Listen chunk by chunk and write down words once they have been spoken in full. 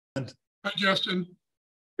Hi, Justin.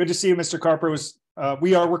 Good to see you, Mr. Carper.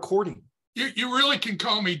 We are recording. You really can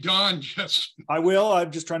call me Don, Justin. I will.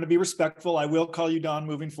 I'm just trying to be respectful. I will call you Don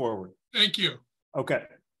moving forward. Thank you. Okay.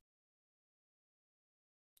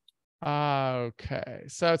 Okay.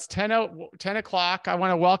 So it's 10 o'clock. I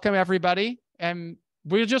want to welcome everybody. And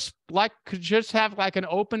we could just have like an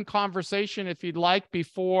open conversation if you'd like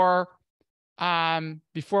before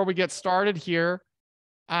we get started here.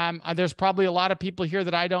 There's probably a lot of people here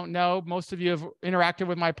that I don't know. Most of you have interacted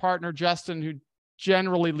with my partner, Justin, who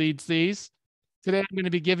generally leads these. Today, I'm going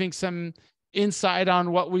to be giving some insight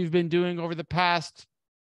on what we've been doing over the past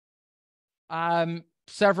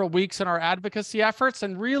several weeks in our advocacy efforts.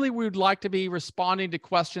 And really, we would like to be responding to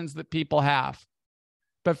questions that people have.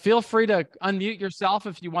 But feel free to unmute yourself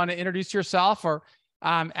if you want to introduce yourself, or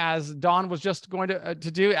as Dawn was just going to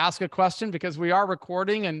do, ask a question, because we are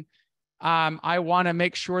recording, and I want to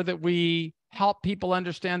make sure that we help people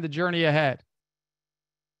understand the journey ahead.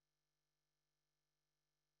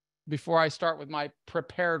 Before I start with my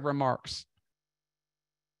prepared remarks.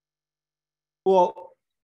 Well,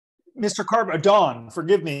 Mr. Carver, Don,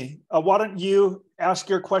 forgive me. Why don't you ask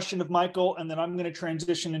your question of Michael, and then I'm going to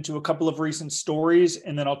transition into a couple of recent stories,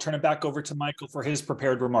 and then I'll turn it back over to Michael for his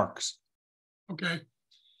prepared remarks. Okay.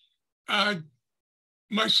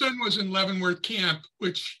 My son was in Leavenworth Camp,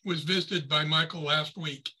 which was visited by Michael last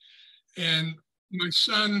week. And my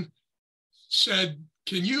son said,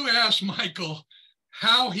 can you ask Michael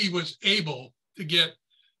how he was able to get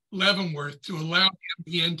Leavenworth to allow him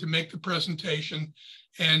in to make the presentation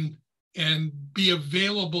and be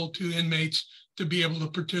available to inmates to be able to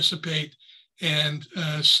participate and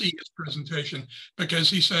see his presentation, because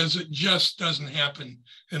he says it just doesn't happen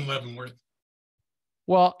in Leavenworth.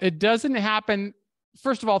 Well, it doesn't happen.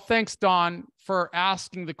 First of all, thanks, Don, for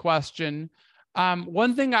asking the question.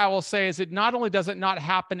 One thing I will say is that not only does it not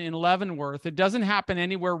happen in Leavenworth, it doesn't happen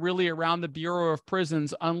anywhere really around the Bureau of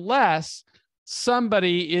Prisons unless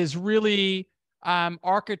somebody is really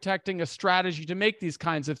architecting a strategy to make these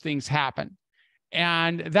kinds of things happen.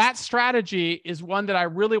 And that strategy is one that I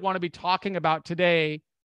really want to be talking about today,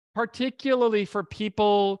 particularly for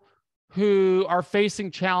people who are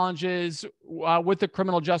facing challenges with the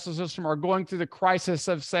criminal justice system, or going through the crisis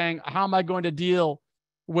of saying, how am I going to deal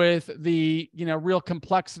with the real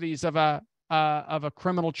complexities of a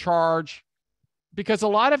criminal charge? Because a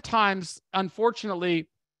lot of times, unfortunately,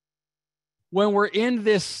 when we're in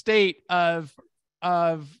this state of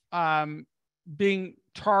being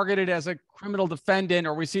targeted as a criminal defendant,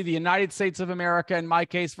 or we see the United States of America, in my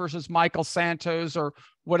case, versus Michael Santos, or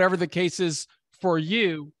whatever the case is for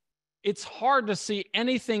you, it's hard to see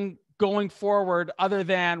anything going forward other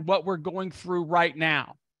than what we're going through right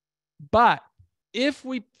now. But if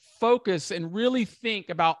we focus and really think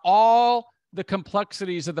about all the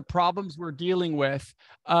complexities of the problems we're dealing with,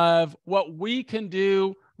 of what we can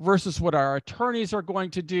do versus what our attorneys are going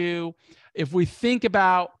to do, if we think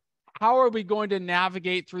about how are we going to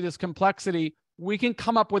navigate through this complexity, we can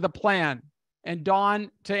come up with a plan. And Dawn,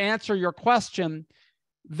 to answer your question,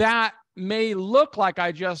 that may look like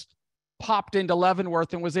I just popped into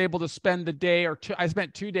Leavenworth and was able to spend the day or two. I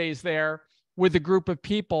spent 2 days there with a group of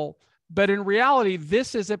people. But in reality,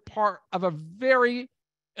 this is a part of a very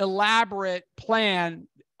elaborate plan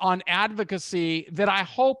on advocacy that I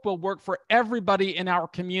hope will work for everybody in our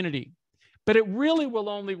community. But it really will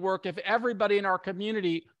only work if everybody in our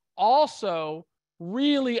community also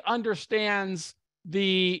really understands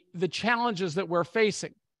the challenges that we're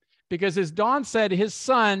facing. Because as Don said, his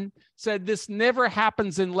son said, this never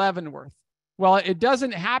happens in Leavenworth. Well, it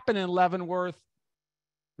doesn't happen in Leavenworth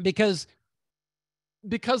because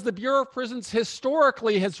the Bureau of Prisons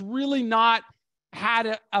historically has really not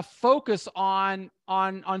had a focus on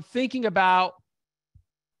thinking about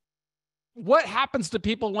what happens to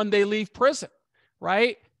people when they leave prison,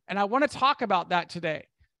 right? And I want to talk about that today,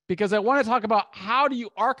 because I want to talk about how do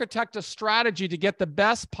you architect a strategy to get the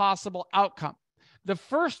best possible outcome. The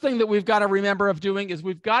first thing that we've got to remember of doing is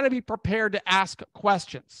we've got to be prepared to ask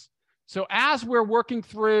questions. So as we're working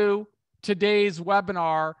through today's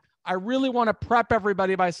webinar, I really want to prep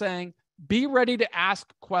everybody by saying, be ready to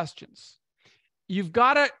ask questions. You've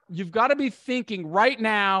got to be thinking right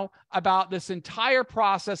now about this entire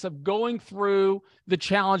process of going through the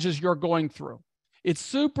challenges you're going through. It's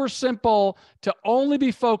super simple to only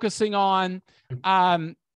be focusing on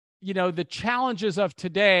the challenges of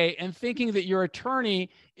today and thinking that your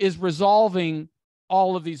attorney is resolving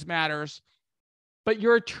all of these matters. But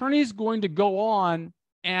your attorney is going to go on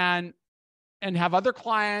and have other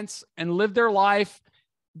clients and live their life,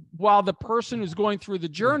 while the person who's going through the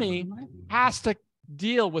journey has to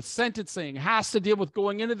deal with sentencing, has to deal with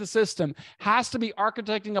going into the system, has to be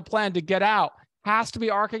architecting a plan to get out, has to be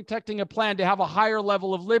architecting a plan to have a higher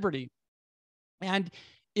level of liberty. And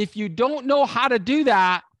if you don't know how to do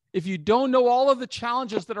that, if you don't know all of the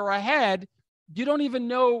challenges that are ahead, you don't even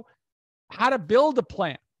know how to build a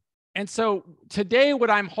plan. And so today, what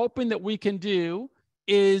I'm hoping that we can do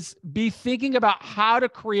is be thinking about how to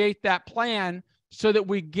create that plan so that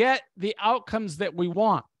we get the outcomes that we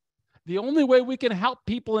want. The only way we can help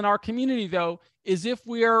people in our community, though, is if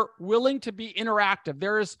we are willing to be interactive.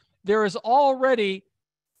 There is already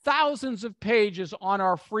thousands of pages on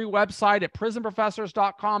our free website at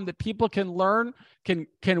prisonprofessors.com that people can learn,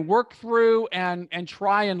 can work through and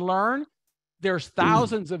try and learn. There's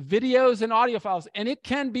thousands of videos and audio files, and it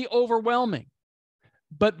can be overwhelming.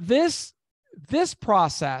 But this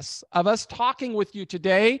process of us talking with you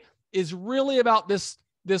today is really about this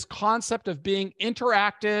concept of being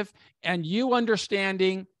interactive and you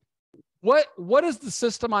understanding what is the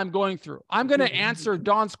system I'm going through. I'm going to answer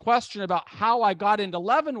Don's question about how I got into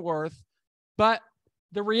Leavenworth, but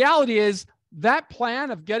the reality is that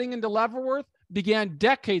plan of getting into Leavenworth began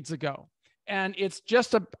decades ago. And it's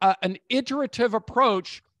just an iterative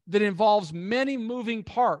approach that involves many moving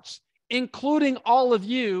parts, including all of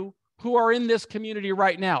you who are in this community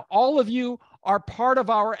right now. All of you are part of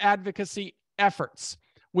our advocacy efforts.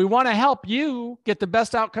 We want to help you get the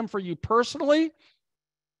best outcome for you personally,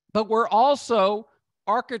 but we're also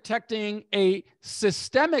architecting a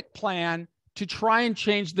systemic plan to try and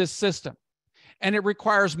change this system. And it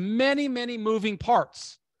requires many, many moving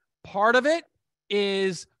parts. Part of it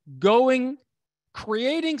is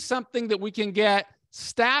creating something that we can get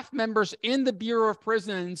staff members in the Bureau of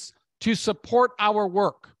Prisons to support our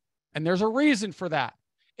work. And there's a reason for that.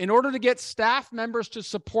 In order to get staff members to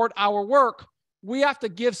support our work, we have to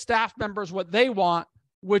give staff members what they want,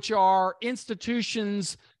 which are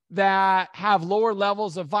institutions that have lower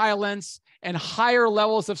levels of violence and higher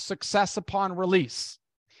levels of success upon release.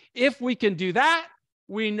 If we can do that,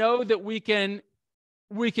 we know that we can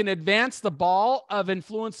advance the ball of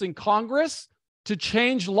influencing Congress to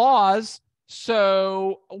change laws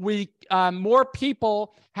so more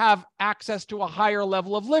people have access to a higher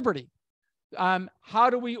level of liberty.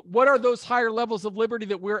 What are those higher levels of liberty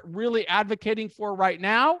that we're really advocating for right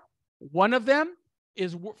now? One of them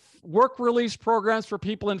is work release programs for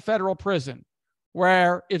people in federal prison,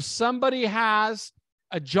 where if somebody has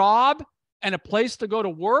a job and a place to go to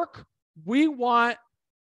work, we want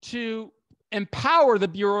to empower the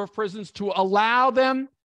Bureau of Prisons to allow them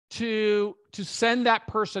to send that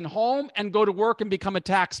person home and go to work and become a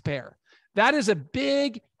taxpayer. That is a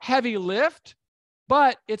big, heavy lift,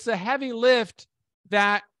 but it's a heavy lift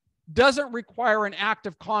that doesn't require an act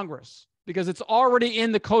of Congress because it's already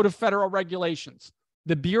in the Code of Federal Regulations.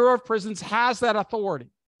 The Bureau of Prisons has that authority.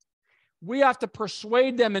 We have to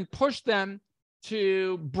persuade them and push them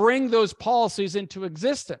to bring those policies into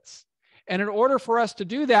existence. And in order for us to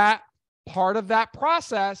do that, part of that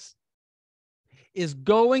process is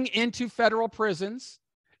going into federal prisons,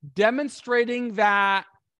 demonstrating that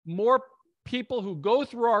more people who go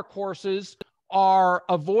through our courses are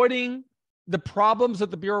avoiding the problems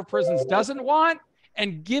that the Bureau of Prisons doesn't want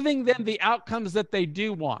and giving them the outcomes that they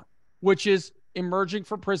do want, which is emerging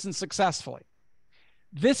from prison successfully.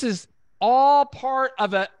 This is all part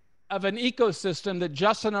of an ecosystem that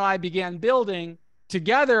Justin and I began building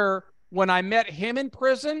together when I met him in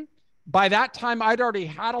prison. By that time, I'd already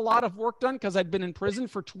had a lot of work done because I'd been in prison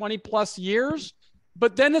for 20 plus years.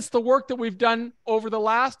 But then it's the work that we've done over the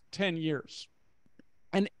last 10 years.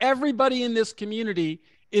 And everybody in this community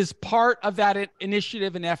is part of that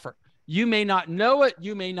initiative and effort. You may not know it,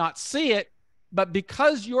 you may not see it, but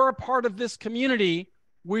because you're a part of this community,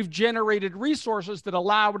 we've generated resources that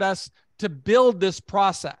allowed us to build this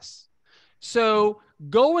process. So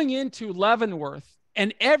going into Leavenworth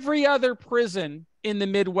and every other prison in the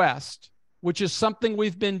Midwest, which is something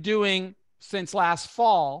we've been doing since last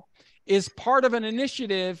fall, is part of an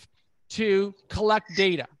initiative to collect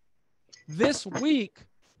data. This week,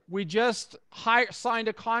 we just signed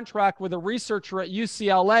a contract with a researcher at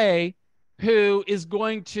UCLA who is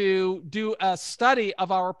going to do a study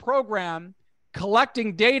of our program,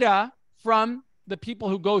 collecting data from the people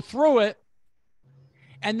who go through it,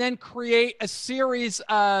 and then create a series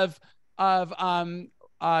of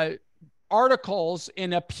articles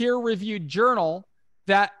in a peer-reviewed journal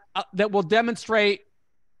that will demonstrate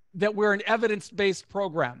that we're an evidence-based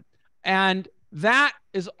program. And that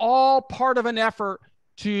is all part of an effort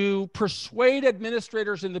to persuade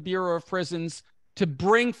administrators in the Bureau of Prisons to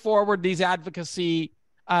bring forward these advocacy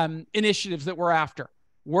initiatives that we're after.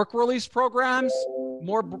 Work release programs,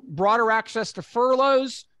 more broader access to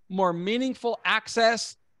furloughs, more meaningful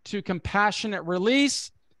access to compassionate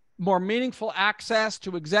release, more meaningful access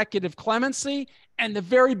to executive clemency, and the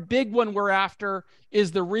very big one we're after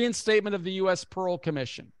is the reinstatement of the U.S. Parole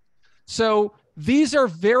Commission. So these are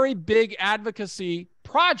very big advocacy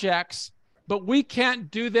projects, but we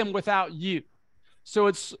can't do them without you. So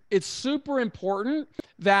it's super important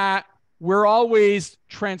that we're always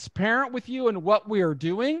transparent with you in what we are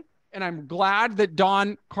doing. And I'm glad that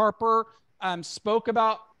Don Carper spoke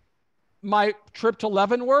about my trip to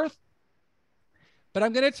Leavenworth. But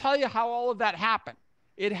I'm going to tell you how all of that happened.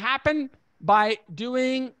 It happened by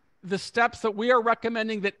doing the steps that we are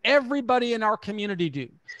recommending that everybody in our community do.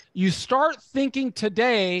 You start thinking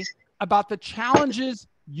today about the challenges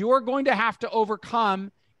you're going to have to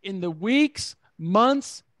overcome in the weeks,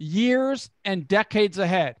 months, years, and decades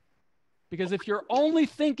ahead. Because if you're only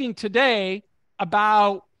thinking today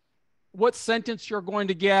about what sentence you're going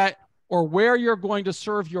to get or where you're going to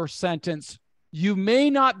serve your sentence, you may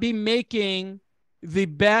not be making the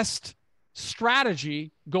best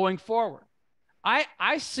strategy going forward.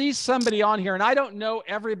 I see somebody on here, and I don't know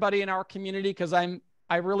everybody in our community because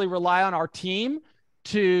I really rely on our team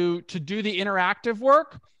to do the interactive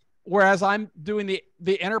work, whereas I'm doing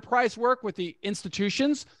the enterprise work with the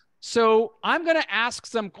institutions. So I'm going to ask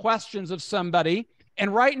some questions of somebody.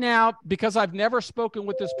 And right now, because I've never spoken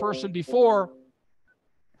with this person before,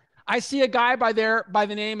 I see a guy by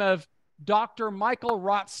the name of Dr. Michael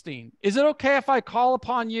Rothstein. Is it okay if I call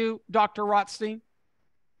upon you, Dr. Rothstein?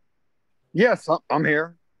 Yes, I'm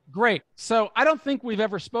here. Great. So I don't think we've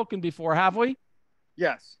ever spoken before, have we?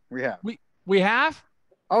 Yes, we have. We have?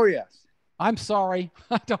 Oh, yes. I'm sorry.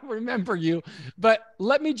 I don't remember you. But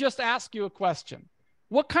let me just ask you a question.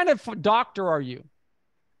 What kind of doctor are you?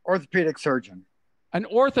 Orthopedic surgeon. An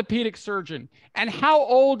orthopedic surgeon. And how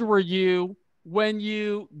old were you when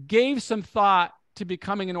you gave some thought to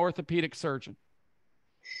becoming an orthopedic surgeon?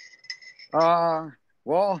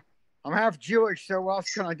 Well, I'm half Jewish, so what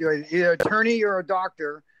else can I do? Either attorney or a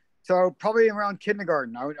doctor. So probably around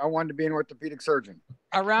kindergarten, I wanted to be an orthopedic surgeon.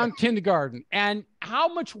 Around kindergarten. And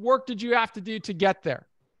how much work did you have to do to get there?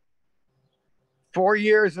 4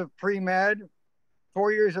 years of pre-med,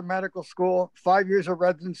 4 years of medical school, 5 years of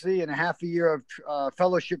residency, and a half a year of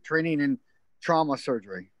fellowship training in trauma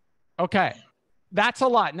surgery. Okay. That's a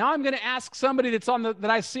lot. Now I'm going to ask somebody that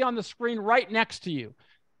I see on the screen right next to you.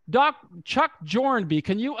 Chuck Jornby,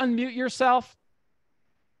 can you unmute yourself?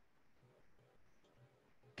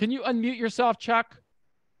 Can you unmute yourself, Chuck?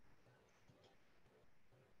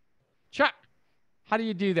 Chuck, how do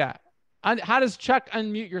you do that? How does Chuck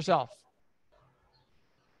unmute yourself?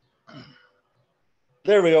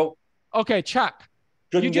 There we go. Okay, Chuck.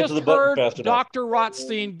 Couldn't get to the button fast enough. Dr.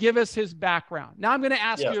 Rothstein give us his background. Now I'm going to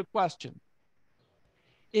ask you a question.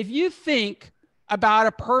 If you think about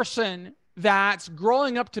a person that's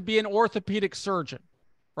growing up to be an orthopedic surgeon,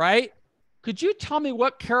 right? Could you tell me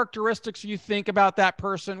what characteristics you think about that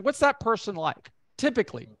person? What's that person like,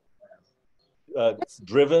 typically?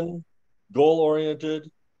 Driven, goal-oriented,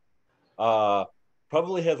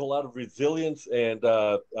 probably has a lot of resilience and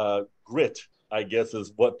grit, I guess,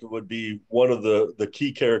 is what would be one of the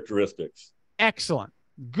key characteristics. Excellent.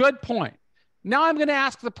 Good point. Now I'm going to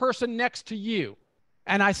ask the person next to you,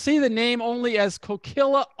 and I see the name only as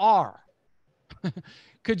Kokila R.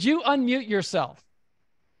 Could you unmute yourself?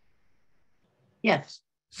 Yes.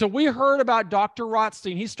 So we heard about Dr.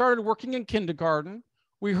 Rothstein. He started working in kindergarten.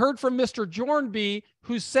 We heard from Mr. Jornby,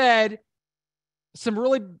 who said some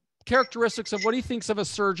really characteristics of what he thinks of a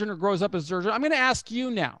surgeon or grows up as a surgeon. I'm going to ask you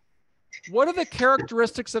now, what are the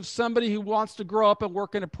characteristics of somebody who wants to grow up and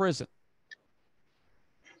work in a prison?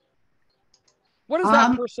 What is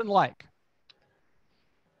that person like?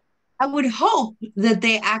 I would hope that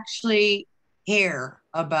they actually care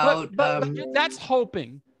about. But that's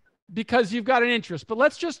hoping because you've got an interest. But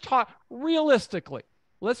let's just talk realistically.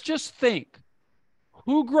 Let's just think.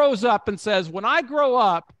 Who grows up and says, when I grow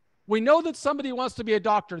up, we know that somebody wants to be a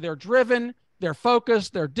doctor. They're driven, they're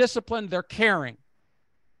focused, they're disciplined, they're caring.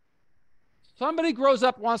 Somebody grows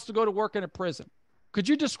up, wants to go to work in a prison. Could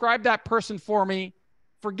you describe that person for me?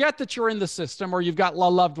 Forget that you're in the system or you've got a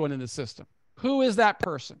loved one in the system. Who is that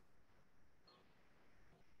person?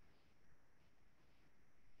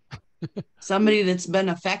 Somebody that's been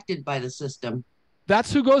affected by the system.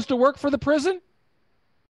 That's who goes to work for the prison?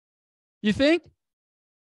 You think?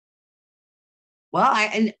 Well,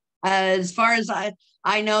 as far as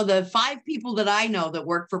I know, the 5 people that I know that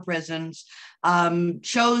work for prisons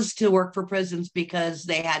chose to work for prisons because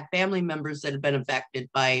they had family members that had been affected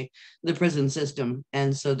by the prison system.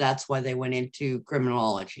 And so that's why they went into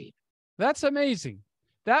criminology. That's amazing.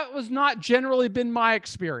 That was not generally been my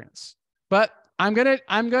experience, but I'm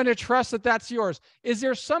gonna trust that that's yours. Is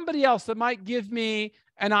there somebody else that might give me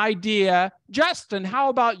an idea? Justin, how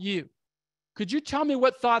about you? Could you tell me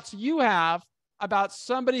what thoughts you have about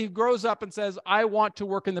somebody who grows up and says, I want to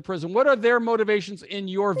work in the prison? What are their motivations in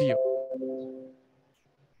your view?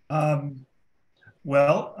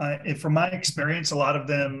 Well, from my experience, a lot of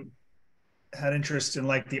them had interest in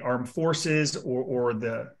like the armed forces or in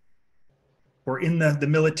the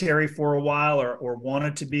military for a while, or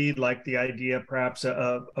wanted to be, like the idea perhaps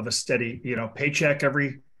of a steady, paycheck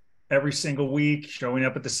every single week, showing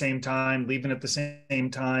up at the same time, leaving at the same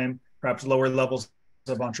time, perhaps lower levels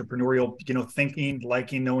of entrepreneurial, thinking,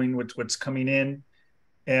 liking knowing what's coming in.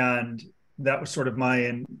 And that was sort of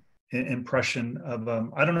my impression of,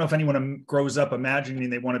 I don't know if anyone grows up imagining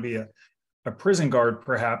they want to be a prison guard.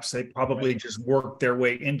 Perhaps they probably just worked their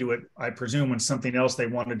way into it, I presume, when something else they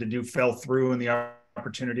wanted to do fell through and the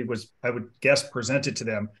opportunity was, I would guess, presented to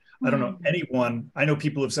them. I don't know anyone. I know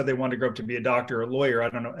people have said they wanted to grow up to be a doctor or a lawyer. I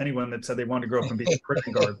don't know anyone that said they wanted to grow up and be a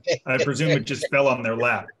prison guard. I presume it just fell on their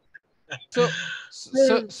lap. So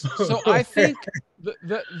I think the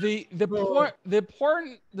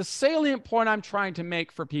salient point I'm trying to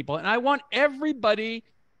make for people, and I want everybody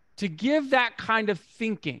to give that kind of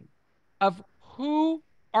thinking of who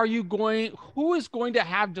is going to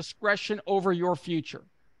have discretion over your future.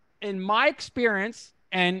 In my experience,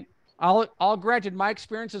 and I'll granted my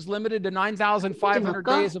experience is limited to 9,500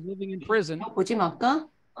 days of living in prison,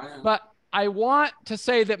 but I want to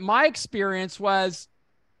say that my experience was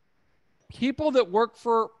people that work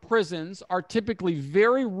for prisons are typically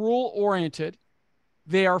very rule oriented.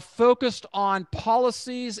 They are focused on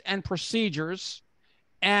policies and procedures,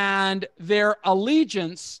 and their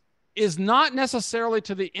allegiance is not necessarily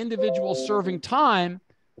to the individual serving time,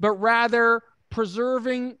 but rather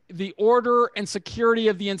preserving the order and security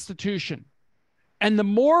of the institution. And the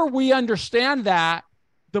more we understand that,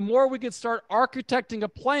 the more we can start architecting a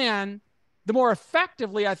plan, the more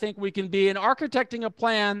effectively I think we can be in architecting a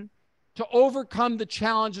plan to overcome the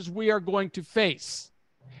challenges we are going to face.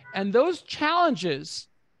 And those challenges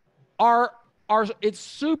it's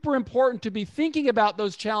super important to be thinking about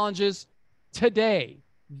those challenges today,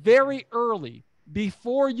 very early,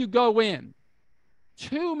 before you go in.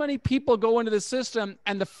 Too many people go into the system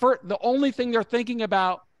and the only thing they're thinking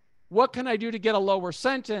about, what can I do to get a lower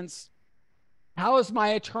sentence? How is my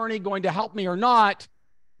attorney going to help me or not?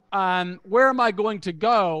 Where am I going to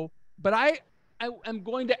go? But I am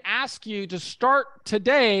going to ask you to start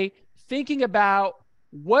today thinking about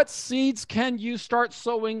what seeds can you start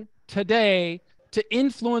sowing today to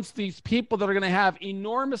influence these people that are going to have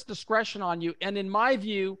enormous discretion on you. And in my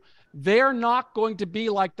view, they're not going to be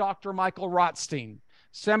like Dr. Michael Rothstein,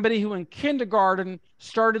 somebody who in kindergarten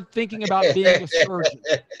started thinking about being a surgeon.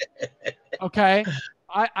 Okay.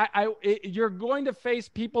 You're going to face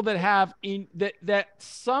people that have that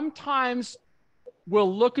sometimes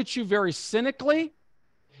will look at you very cynically,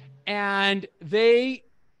 and they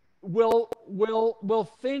will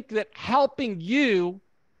think that helping you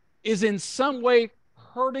is in some way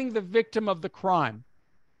hurting the victim of the crime.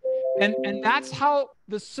 And that's how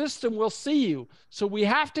the system will see you. So we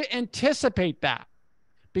have to anticipate that,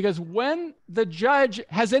 because when the judge,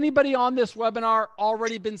 has anybody on this webinar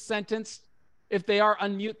already been sentenced? If they are,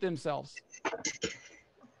 unmute themselves.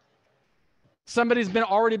 Somebody's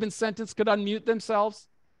already been sentenced, could unmute themselves?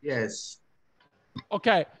 Yes.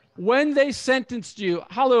 Okay. When they sentenced you,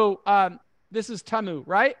 hello, this is Tamu,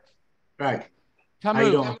 right? Right.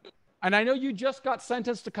 Tamu. And I know you just got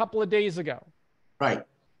sentenced a couple of days ago. Right.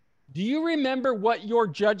 Do you remember what your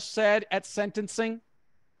judge said at sentencing?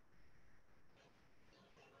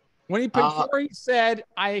 Before he said,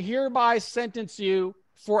 I hereby sentence you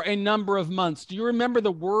for a number of months. Do you remember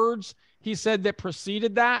the words he said that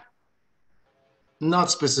preceded that?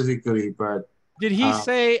 Not specifically, but... Did he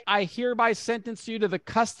say, I hereby sentence you to the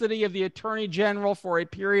custody of the Attorney General for a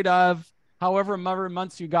period of however many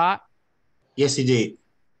months you got? Yes, he did.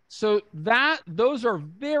 So those are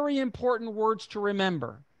very important words to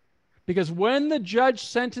remember, because when the judge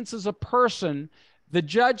sentences a person, the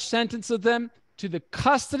judge sentences them to the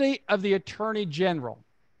custody of the Attorney General.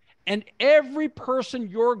 And every person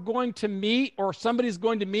you're going to meet or somebody's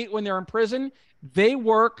going to meet when they're in prison, they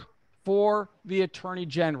work for the Attorney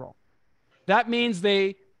General. That means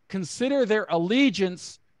they consider their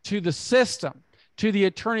allegiance to the system, to the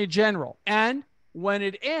Attorney General. And when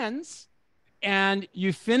it ends and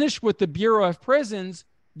you finish with the Bureau of Prisons,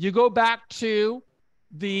 you go back to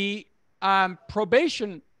the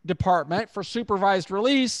probation department for supervised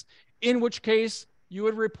release, in which case you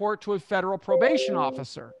would report to a federal probation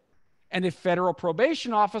officer. And a federal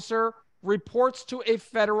probation officer reports to a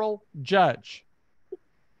federal judge.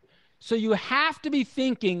 So you have to be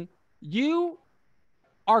thinking you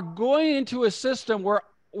are going into a system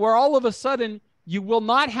where all of a sudden you will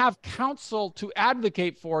not have counsel to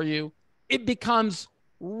advocate for you. It becomes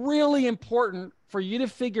really important for you to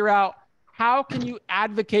figure out, how can you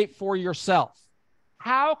advocate for yourself?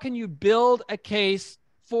 How can you build a case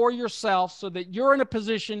for yourself so that you're in a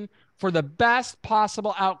position for the best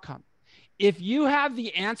possible outcome? If you have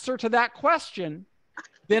the answer to that question,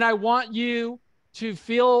 then I want you to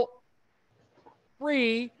feel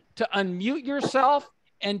free to unmute yourself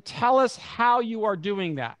and tell us how you are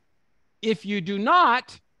doing that. If you do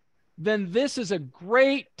not, then this is a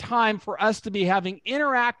great time for us to be having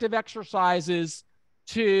interactive exercises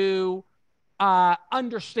to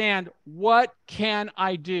understand, what can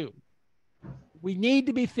I do? We need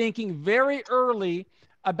to be thinking very early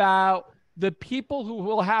about the people who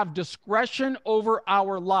will have discretion over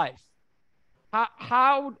our life.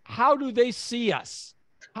 How do they see us?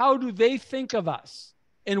 How do they think of us?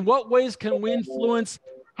 In what ways can we influence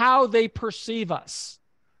how they perceive us?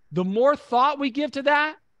 The more thought we give to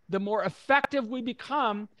that, the more effective we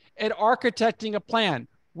become at architecting a plan.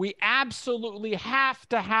 We absolutely have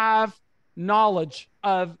to have knowledge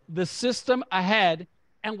of the system ahead,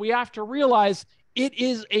 and we have to realize it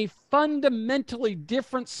is a fundamentally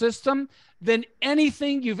different system than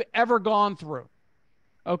anything you've ever gone through.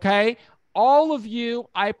 Okay? All of you,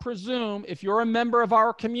 I presume, if you're a member of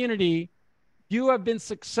our community, you have been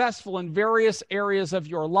successful in various areas of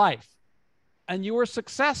your life. And you were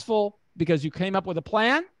successful because you came up with a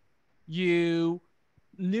plan, you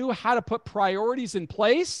knew how to put priorities in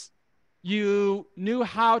place, you knew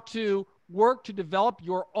how to work to develop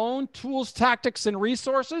your own tools, tactics, and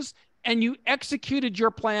resources, and you executed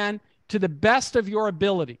your plan to the best of your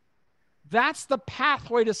ability. That's the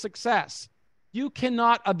pathway to success. You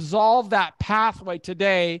cannot absolve that pathway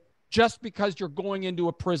today just because you're going into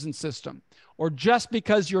a prison system or just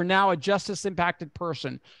because you're now a justice impacted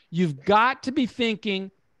person. You've got to be thinking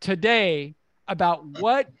today about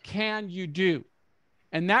what can you do?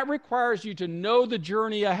 And that requires you to know the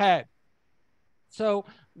journey ahead. So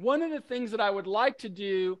one of the things that I would like to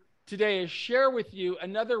do today is share with you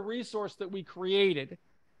another resource that we created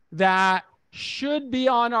that should be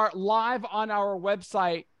live on our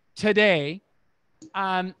website today.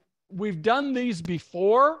 We've done these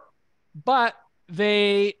before, but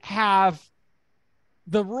the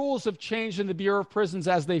rules have changed in the Bureau of Prisons,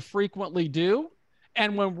 as they frequently do.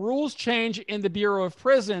 And when rules change in the Bureau of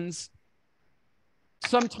Prisons,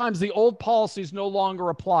 sometimes the old policies no longer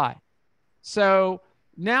apply. So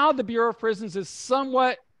now the Bureau of Prisons has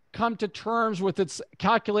somewhat come to terms with its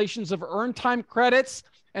calculations of earned time credits.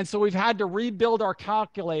 And so we've had to rebuild our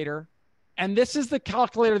calculator. And this is the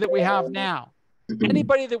calculator that we have now.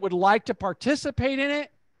 Anybody that would like to participate in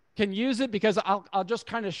it can use it, because I'll just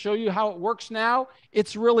kind of show you how it works now.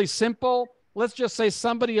 It's really simple. Let's just say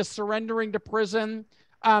somebody is surrendering to prison.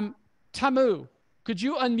 Tamu, could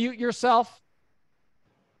you unmute yourself?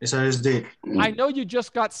 Yes, I just did. I know you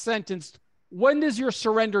just got sentenced. When is your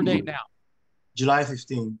surrender date now? July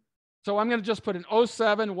 15. So I'm going to just put an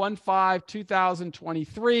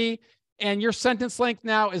 07/15/2023. And your sentence length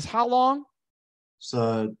now is how long?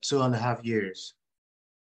 So 2.5 years.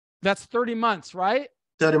 That's 30 months, right?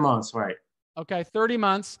 30 months, right? Okay, 30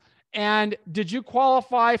 months. And did you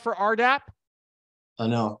qualify for RDAP?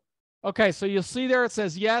 No. Okay, so you'll see there it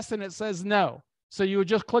says yes and it says no. So you would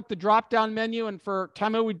just click the drop-down menu, and for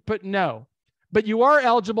Tamu, we'd put no. But you are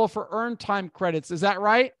eligible for earned time credits. Is that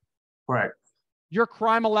right? Correct. Your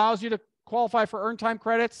crime allows you to qualify for earned time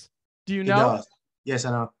credits? Do you know? It does. Yes,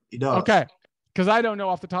 I know. It does. Okay, because I don't know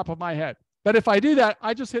off the top of my head. But if I do that,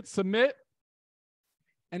 I just hit submit.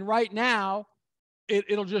 And right now,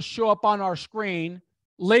 it'll just show up on our screen.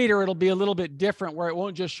 Later, it'll be a little bit different where it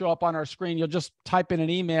won't just show up on our screen. You'll just type in an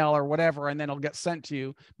email or whatever, and then it'll get sent to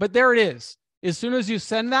you. But there it is. As soon as you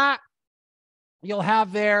send that, you'll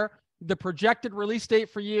have there the projected release date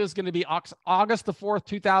for you is going to be August the 4th,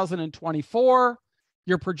 2024.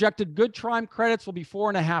 Your projected good time credits will be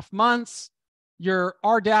 4.5 months. Your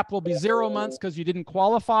RDAP will be 0 months because you didn't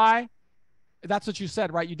qualify. That's what you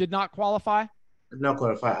said, right? You did not qualify? Not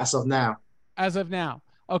qualify as of now. As of now.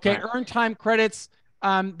 Okay, Right. Earned time credits,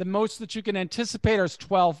 the most that you can anticipate is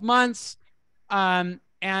 12 months. And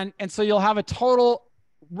so you'll have a total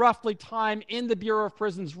roughly time in the Bureau of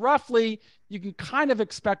Prisons. Roughly, you can kind of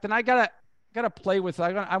expect, and I gotta play with it.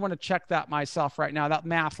 I want to check that myself right now. That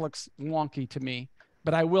math looks wonky to me,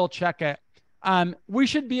 but I will check it. We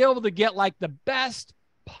should be able to get like the best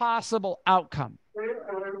possible outcome.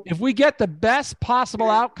 If we get the best possible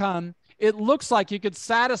outcome, it looks like you could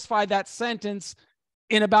satisfy that sentence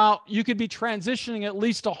in about, you could be transitioning at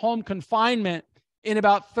least to home confinement in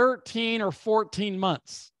about 13 or 14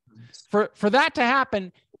 months. For that to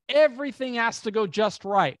happen, everything has to go just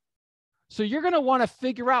right. So you're going to want to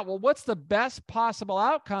figure out, well, what's the best possible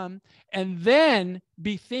outcome? And then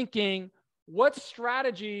be thinking, what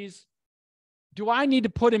strategies do I need to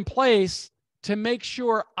put in place to make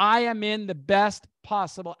sure I am in the best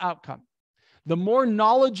possible outcome? The more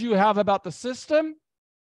knowledge you have about the system,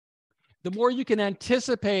 the more you can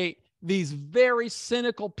anticipate these very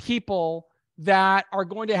cynical people that are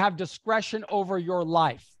going to have discretion over your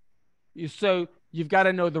life. So you've got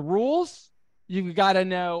to know the rules. You've got to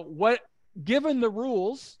know what, given the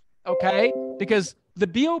rules, okay? Because the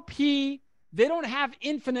BOP, they don't have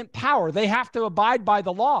infinite power. They have to abide by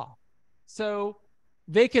the law. So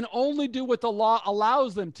they can only do what the law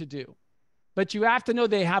allows them to do. But you have to know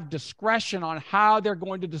they have discretion on how they're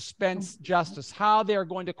going to dispense justice, how they're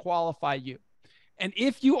going to qualify you. And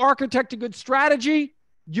if you architect a good strategy,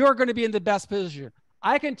 you're going to be in the best position.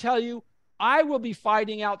 I can tell you, I will be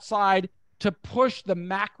fighting outside to push the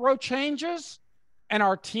macro changes, and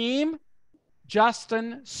our team,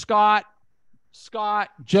 Justin, Scott,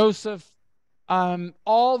 Joseph,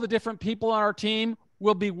 all the different people on our team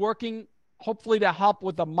will be working hopefully to help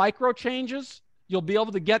with the micro changes. You'll be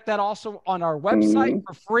able to get that also on our website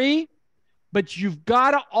for free, but you've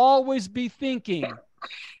got to always be thinking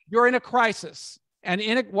you're in a crisis. And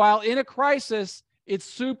while in a crisis, it's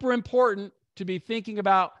super important to be thinking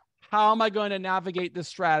about, how am I going to navigate this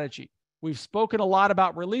strategy? We've spoken a lot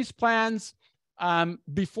about release plans.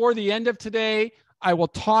 Before the end of today, I will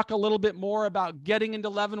talk a little bit more about getting into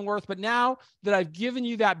Leavenworth. But now that I've given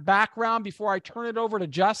you that background, before I turn it over to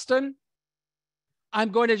Justin, I'm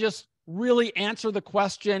going to just really answer the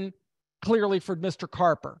question clearly for Mr.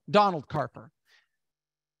 Carper, Donald Carper.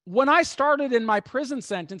 When I started in my prison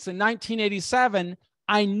sentence in 1987,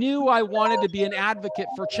 I knew I wanted to be an advocate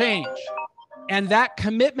for change. And that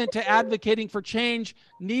commitment to advocating for change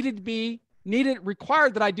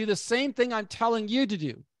required that I do the same thing I'm telling you to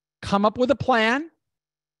do. Come up with a plan,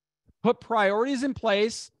 put priorities in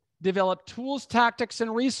place, develop tools, tactics,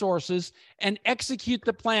 and resources, and execute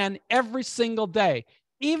the plan every single day,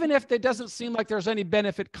 even if it doesn't seem like there's any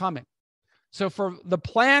benefit coming. So for the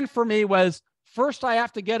plan for me was, first I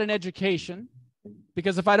have to get an education,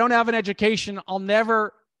 because if I don't have an education, I'll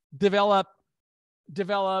never develop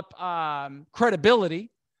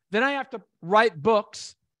credibility. Then I have to write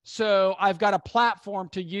books. So I've got a platform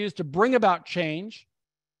to use to bring about change.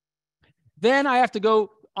 Then I have to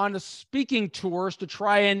go on the speaking tours to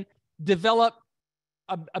try and develop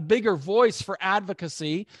a bigger voice for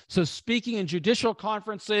advocacy. So speaking in judicial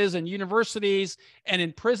conferences and universities and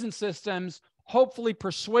in prison systems, hopefully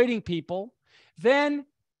persuading people. Then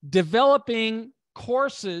developing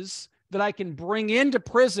courses that I can bring into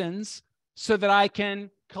prisons so that I can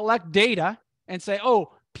collect data and say,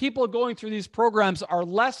 oh, people going through these programs are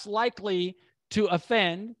less likely to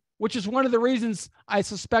offend, which is one of the reasons I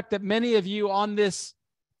suspect that many of you on this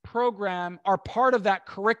program are part of that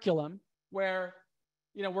curriculum, where,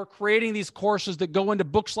 you know, we're creating these courses that go into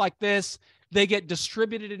books like this. They get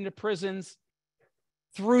distributed into prisons.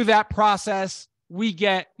 Through that process, we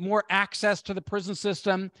get more access to the prison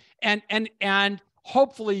system, and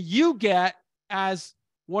hopefully you get, as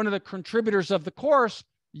one of the contributors of the course,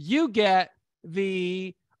 you get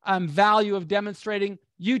the value of demonstrating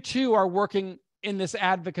you too are working in this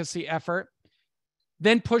advocacy effort.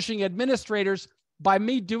 Then pushing administrators. By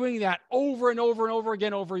me doing that over and over and over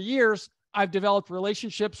again over years, I've developed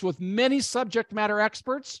relationships with many subject matter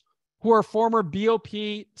experts who are former BOP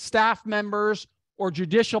staff members or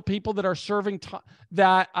judicial people that are serving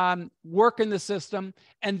that work in the system,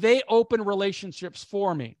 and they open relationships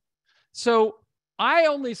for me. So I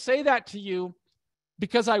only say that to you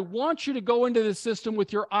because I want you to go into the system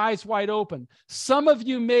with your eyes wide open. Some of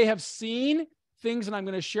you may have seen things, and I'm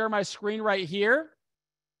going to share my screen right here.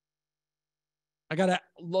 I got to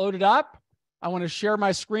load it up. I want to share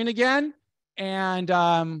my screen again. And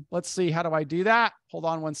let's see, how do I do that? Hold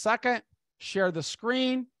on one second. Share the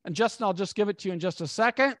screen. And Justin, I'll just give it to you in just a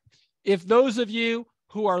second. If those of you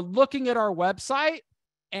who are looking at our website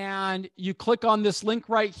and you click on this link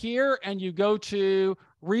right here and you go to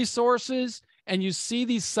resources and you see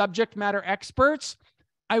these subject matter experts,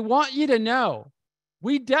 I want you to know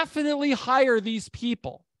we definitely hire these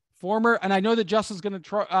people. And I know that Justin's going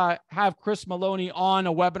to have Chris Maloney on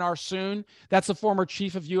a webinar soon. That's the former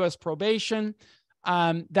chief of U.S. probation.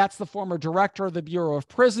 That's the former director of the Bureau of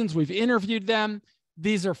Prisons. We've interviewed them.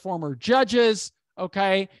 These are former judges,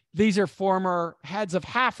 okay? These are former heads of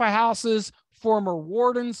halfway houses, former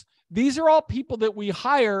wardens. These are all people that we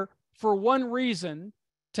hire for one reason: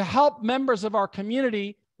 to help members of our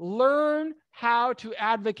community learn how to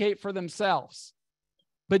advocate for themselves.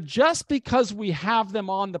 But just because we have them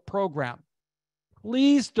on the program,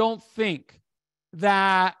 please don't think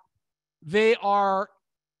that they are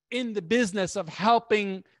in the business of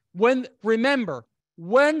helping. Remember,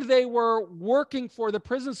 when they were working for the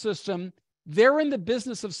prison system, they're in the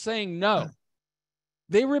business of saying no.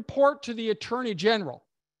 They report to the Attorney General.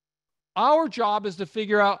 Our job is to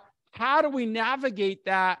figure out, how do we navigate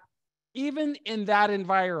that even in that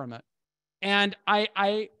environment? And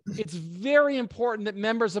it's very important that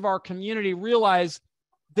members of our community realize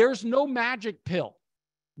there's no magic pill.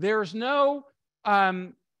 There's no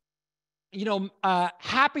happy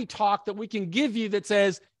talk that we can give you that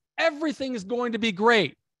says everything is going to be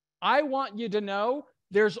great. I want you to know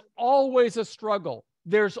there's always a struggle.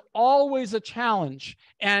 There's always a challenge.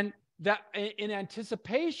 And that in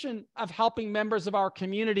anticipation of helping members of our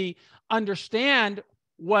community understand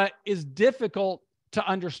what is difficult to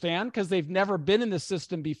understand because they've never been in the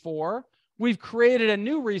system before, we've created a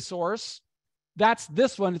new resource. That's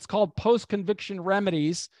this one. It's called Post-Conviction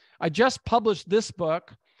Remedies. I just published this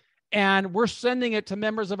book, and we're sending it to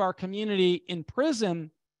members of our community in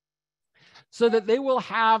prison so that they will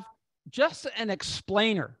have just an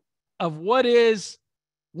explainer of what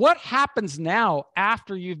happens now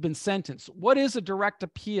after you've been sentenced. What is a direct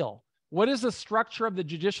appeal? What is the structure of the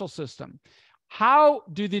judicial system? How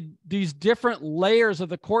do these different layers of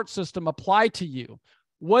the court system apply to you?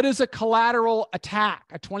 What is a collateral attack,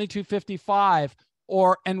 a 2255?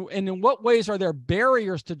 And in what ways are there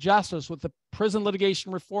barriers to justice with the Prison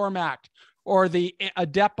Litigation Reform Act or the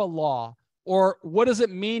ADEPA law? Or what does it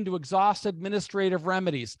mean to exhaust administrative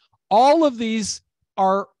remedies? All of these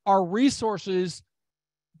are resources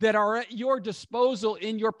that are at your disposal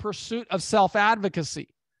in your pursuit of self-advocacy.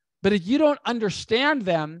 But if you don't understand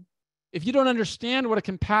them, if you don't understand what a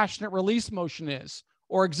compassionate release motion is,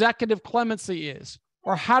 or executive clemency is,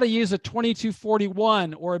 or how to use a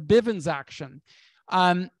 2241 or a Bivens action,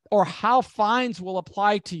 or how fines will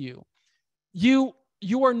apply to you, you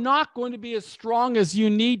are not going to be as strong as you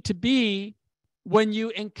need to be when you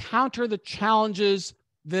encounter the challenges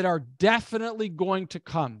that are definitely going to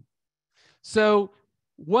come. So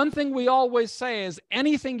one thing we always say is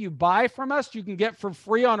anything you buy from us, you can get for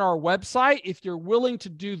free on our website if you're willing to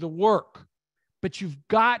do the work. But you've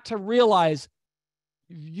got to realize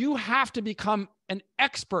you have to become an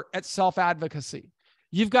expert at self-advocacy.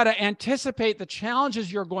 You've got to anticipate the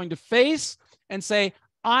challenges you're going to face and say,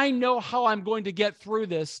 I know how I'm going to get through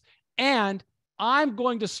this, and I'm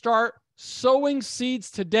going to start sowing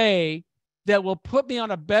seeds today that will put me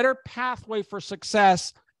on a better pathway for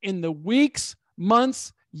success in the weeks,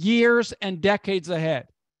 months, years, and decades ahead.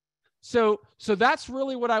 So that's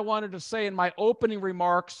really what I wanted to say in my opening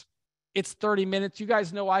remarks. It's 30 minutes. You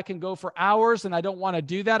guys know I can go for hours, and I don't want to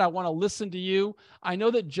do that. I want to listen to you. I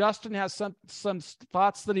know that Justin has some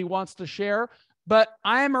thoughts that he wants to share, but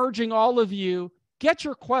I am urging all of you, get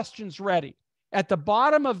your questions ready. At the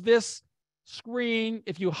bottom of this screen,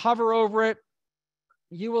 if you hover over it,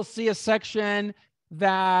 you will see a section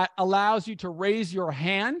that allows you to raise your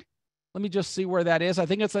hand. Let me just see where that is. I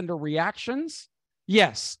think it's under reactions.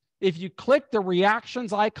 Yes. If you click the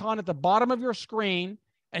reactions icon at the bottom of your screen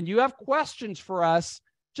and you have questions for us,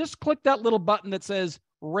 just click that little button that says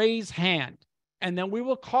raise hand. And then we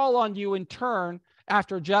will call on you in turn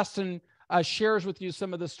after Justin shares with you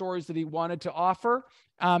some of the stories that he wanted to offer.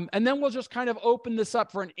 And then we'll just kind of open this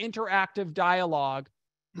up for an interactive dialogue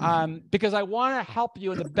because I want to help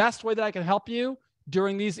you. And the best way that I can help you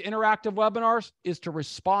during these interactive webinars is to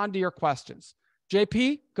respond to your questions.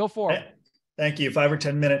 JP, go for it. Thank you. 5 or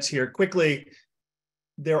 10 minutes here. Quickly,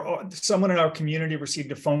 someone in our community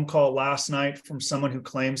received a phone call last night from someone who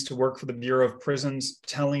claims to work for the Bureau of Prisons,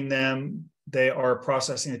 telling them they are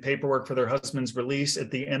processing the paperwork for their husband's release.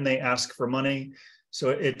 At the end, they ask for money.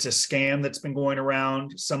 So it's a scam that's been going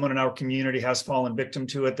around. Someone in our community has fallen victim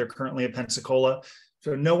to it. They're currently at Pensacola.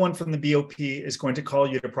 So no one from the BOP is going to call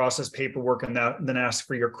you to process paperwork and then ask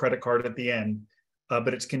for your credit card at the end.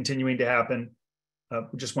 But it's continuing to happen.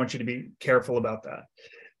 We just want you to be careful about that.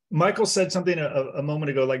 Michael said something a moment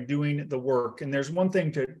ago, like doing the work. And there's one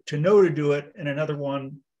thing to know to do it, and another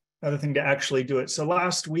thing to actually do it. So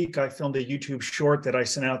last week, I filmed a YouTube short that I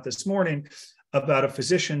sent out this morning about a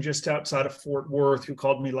physician just outside of Fort Worth who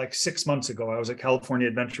called me like 6 months ago. I was at California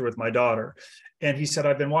Adventure with my daughter. And he said,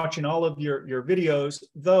 I've been watching all of your videos,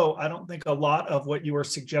 though I don't think a lot of what you are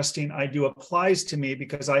suggesting I do applies to me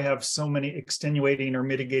because I have so many extenuating or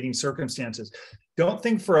mitigating circumstances. Don't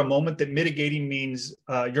think for a moment that mitigating means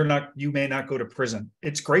you may not go to prison.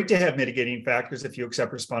 It's great to have mitigating factors if you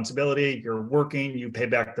accept responsibility, you're working, you pay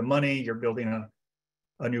back the money, you're building a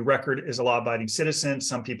new record as a law-abiding citizen.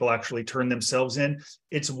 Some people actually turn themselves in.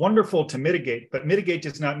 It's wonderful to mitigate, but mitigate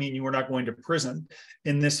does not mean you are not going to prison.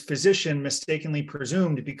 And this physician mistakenly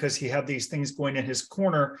presumed, because he had these things going in his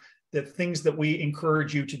corner, that things that we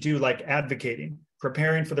encourage you to do, like advocating,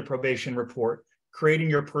 preparing for the probation report,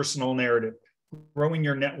 creating your personal narrative, growing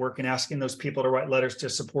your network and asking those people to write letters to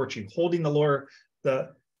support you, holding the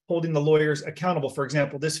lawyers accountable. For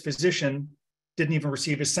example, this physician didn't even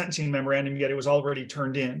receive his sentencing memorandum yet, it was already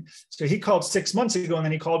turned in. So he called 6 months ago, and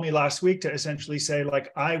then he called me last week to essentially say, like,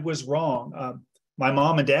 I was wrong. My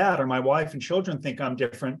mom and dad or my wife and children think I'm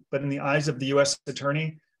different, but in the eyes of the US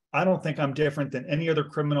attorney, I don't think I'm different than any other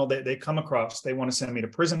criminal that they come across. They want to send me to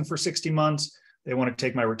prison for 60 months. They want to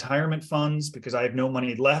take my retirement funds because I have no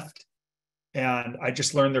money left. And I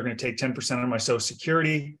just learned they're going to take 10% of my Social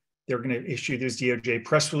Security. They're going to issue these DOJ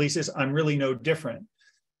press releases. I'm really no different.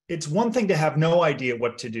 It's one thing to have no idea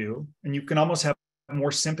what to do, and you can almost have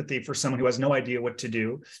more sympathy for someone who has no idea what to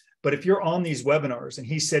do. But if you're on these webinars, and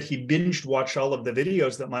he said he binged watched all of the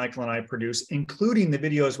videos that Michael and I produce, including the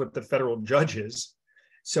videos with the federal judges.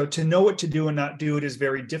 So to know what to do and not do it is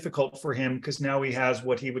very difficult for him, because now he has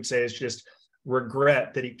what he would say is just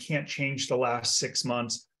regret that he can't change the last 6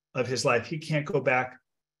 months of his life. He can't go back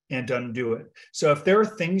and undo it. So if there are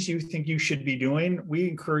things you think you should be doing, we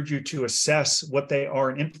encourage you to assess what they are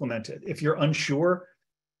and implement it. If you're unsure,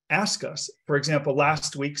 ask us. For example,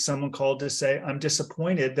 last week, someone called to say, I'm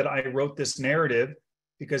disappointed that I wrote this narrative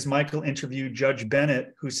because Michael interviewed Judge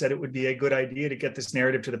Bennett, who said it would be a good idea to get this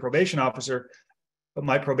narrative to the probation officer, but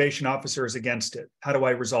my probation officer is against it. How do I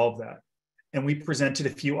resolve that? And we presented a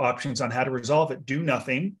few options on how to resolve it. Do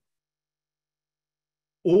nothing,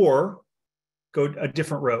 or go a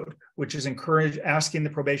different road, which is asking the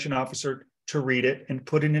probation officer to read it and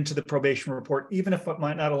put it into the probation report, even if it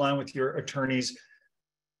might not align with your attorney's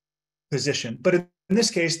position. But in this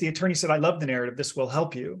case, the attorney said, I love the narrative, this will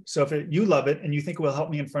help you. So if you love it and you think it will help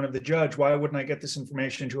me in front of the judge, why wouldn't I get this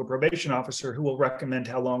information to a probation officer who will recommend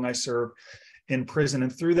how long I serve in prison?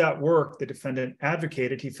 And through that work, the defendant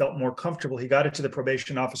advocated, he felt more comfortable. He got it to the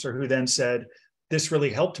probation officer, who then said, this really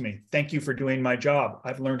helped me. Thank you for doing my job.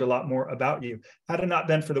 I've learned a lot more about you. Had it not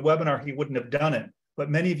been for the webinar, he wouldn't have done it. But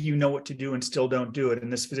many of you know what to do and still don't do it.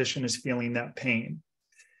 And this physician is feeling that pain.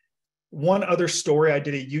 One other story, I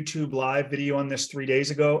did a YouTube live video on this 3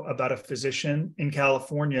 days ago about a physician in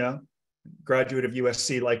California, graduate of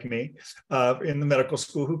USC like me, in the medical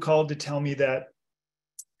school, who called to tell me that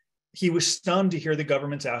he was stunned to hear the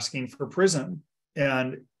government's asking for prison.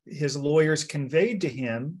 And his lawyers conveyed to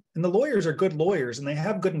him, and the lawyers are good lawyers and they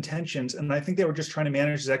have good intentions, and I think they were just trying to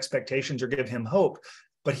manage his expectations or give him hope.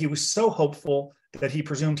 But he was so hopeful that he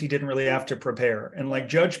presumed he didn't really have to prepare. And like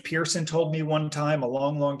Judge Pearson told me one time, a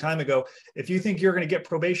long, long time ago, if you think you're going to get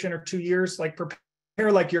probation or 2 years, like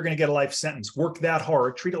prepare like you're going to get a life sentence. Work that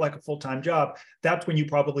hard, treat it like a full-time job. That's when you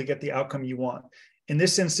probably get the outcome you want. In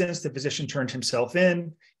this instance, the physician turned himself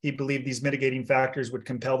in. He believed these mitigating factors would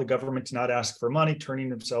compel the government to not ask for money, turning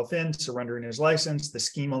himself in, surrendering his license. The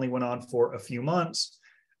scheme only went on for a few months.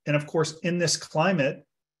 And of course, in this climate,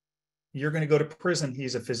 you're going to go to prison.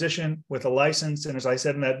 He's a physician with a license. And as I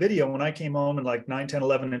said in that video, when I came home in like 9, 10,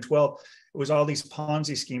 11, and 12, it was all these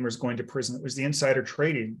Ponzi schemers going to prison. It was the insider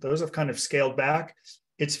trading. Those have kind of scaled back.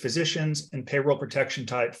 It's physicians and payroll protection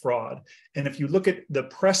type fraud. And if you look at the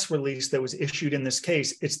press release that was issued in this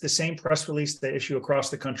case, it's the same press release they issue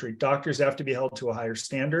across the country. Doctors have to be held to a higher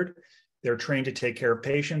standard. They're trained to take care of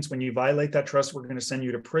patients. When you violate that trust, we're going to send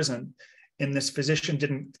you to prison. And this physician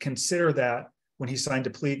didn't consider that when he signed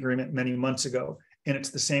a plea agreement many months ago. And it's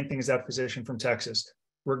the same thing as that physician from Texas.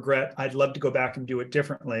 Regret, I'd love to go back and do it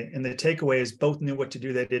differently. And the takeaway is both knew what to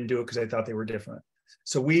do. They didn't do it because they thought they were different.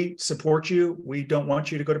 So we support you. We don't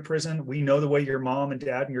want you to go to prison. We know the way your mom and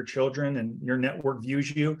dad and your children and your network views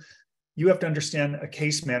you. You have to understand a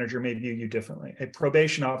case manager may view you differently. A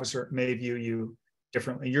probation officer may view you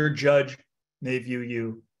differently. Your judge may view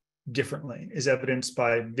you differently, as evidenced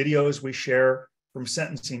by videos we share from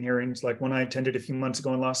sentencing hearings, like one I attended a few months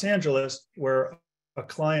ago in Los Angeles, where a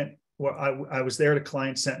client, I was there at a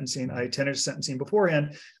client sentencing. I attended sentencing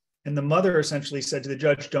beforehand. And the mother essentially said to the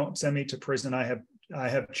judge, don't send me to prison. I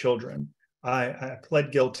have children. I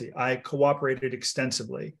pled guilty. I cooperated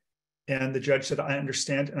extensively. And the judge said, I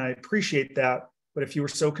understand and I appreciate that. But if you were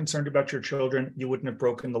so concerned about your children, you wouldn't have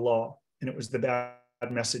broken the law. And it was the bad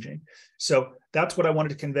messaging. So that's what I wanted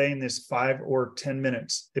to convey in this 5 or 10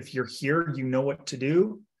 minutes. If you're here, you know what to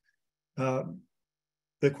do.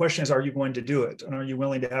 The question is, are you going to do it? And are you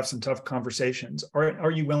willing to have some tough conversations? Or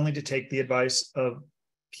are you willing to take the advice of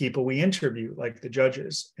people we interview, like the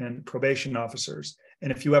judges and probation officers?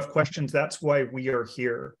 And if you have questions, that's why we are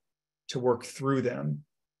here, to work through them.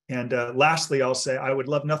 And lastly, I'll say, I would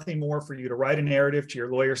love nothing more for you to write a narrative to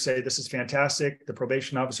your lawyer, say, this is fantastic. The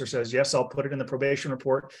probation officer says, yes, I'll put it in the probation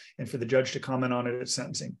report, and for the judge to comment on it at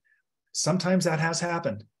sentencing. Sometimes that has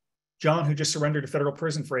happened. John, who just surrendered to federal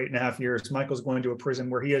prison for 8.5 years, Michael's going to a prison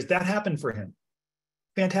where he is. That happened for him.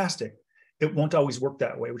 Fantastic. It won't always work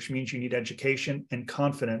that way, which means you need education and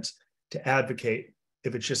confidence to advocate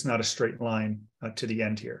if it's just not a straight line to the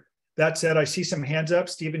end here. That said, I see some hands up.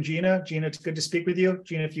 Steve and Gina. Gina, it's good to speak with you.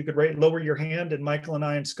 Gina, if you could lower your hand, and Michael and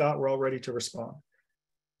I and Scott, we're all ready to respond.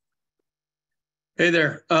 Hey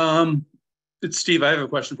there. It's Steve. I have a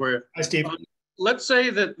question for you. Hi, Steve. Let's say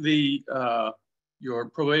that your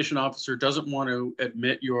probation officer doesn't want to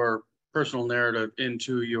admit your personal narrative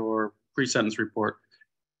into your pre-sentence report.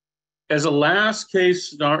 As a last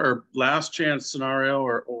case or last chance scenario,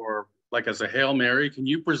 or like as a Hail Mary, can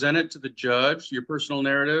you present it to the judge, your personal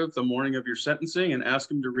narrative, the morning of your sentencing, and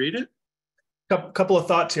ask him to read it? Couple of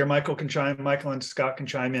thoughts here. Michael and Scott can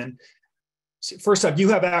chime in. First up, you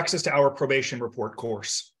have access to our probation report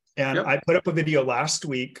course. And yep. I put up a video last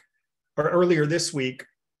week or earlier this week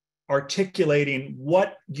articulating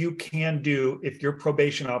what you can do if your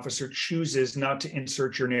probation officer chooses not to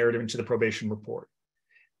insert your narrative into the probation report.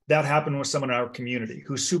 That happened with someone in our community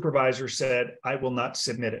whose supervisor said, I will not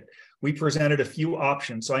submit it. We presented a few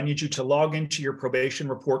options. So I need you to log into your probation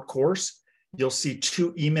report course. You'll see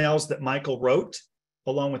 2 emails that Michael wrote,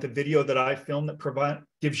 along with a video that I filmed that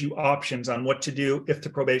gives you options on what to do if the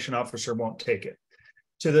probation officer won't take it.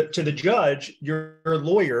 To the judge, your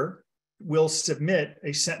lawyer will submit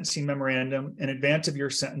a sentencing memorandum in advance of your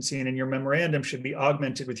sentencing, and your memorandum should be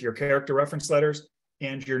augmented with your character reference letters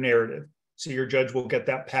and your narrative. So your judge will get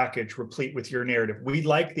that package replete with your narrative. We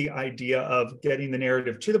like the idea of getting the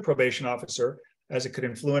narrative to the probation officer, as it could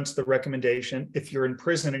influence the recommendation. If you're in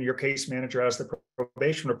prison and your case manager has the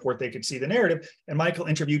probation report, they could see the narrative. And Michael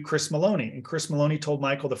interviewed Chris Maloney, and Chris Maloney told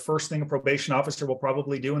Michael the first thing a probation officer will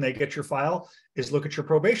probably do when they get your file is look at your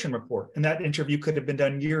probation report. And that interview could have been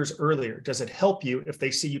done years earlier. Does it help you if they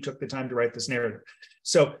see you took the time to write this narrative?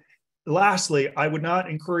 So lastly, I would not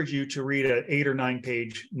encourage you to read an 8 or 9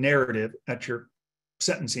 page narrative at your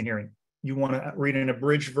sentencing hearing. You want to read an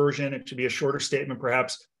abridged version. It should be a shorter statement,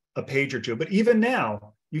 perhaps a page or 2. But even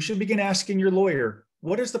now, you should begin asking your lawyer,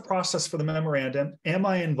 what is the process for the memorandum? Am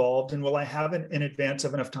I involved? And will I have it in advance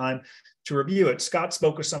of enough time to review it? Scott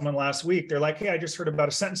spoke with someone last week. They're like, hey, I just heard about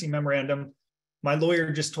a sentencing memorandum. My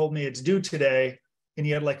lawyer just told me it's due today, and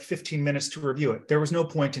he had like 15 minutes to review it. There was no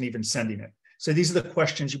point in even sending it. So these are the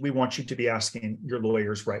questions we want you to be asking your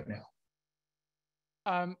lawyers right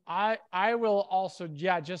now. I will also,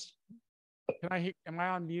 just, am I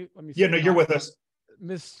on mute? Let me see. Yeah, no, you're with us.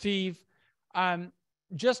 Ms. Steve,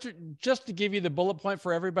 just to give you the bullet point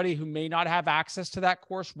for everybody who may not have access to that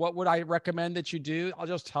course, what would I recommend that you do? I'll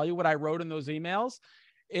just tell you what I wrote in those emails.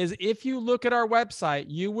 Is if you look at our website,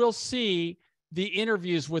 you will see the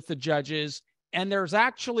interviews with the judges. And there's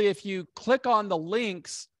actually, if you click on the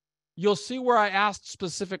links, you'll see where I asked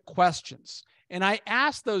specific questions. And I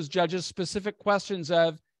asked those judges specific questions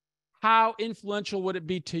of how influential would it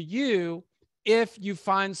be to you if you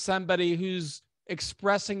find somebody who's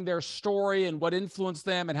expressing their story and what influenced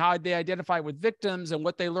them and how they identify with victims and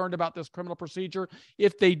what they learned about this criminal procedure,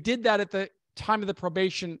 if they did that at the time of the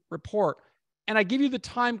probation report. And I give you the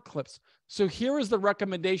time clips. So here is the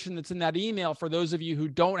recommendation that's in that email for those of you who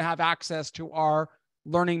don't have access to our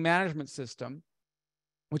learning management system,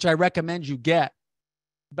 which I recommend you get.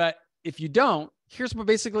 But if you don't, here's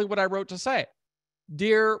basically what I wrote to say.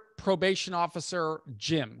 Dear Probation Officer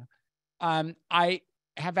Jim, I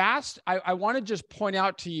have asked, I want to just point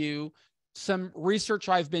out to you some research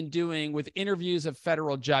I've been doing with interviews of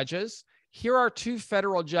federal judges. Here are 2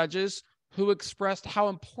 federal judges who expressed how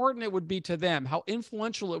important it would be to them, how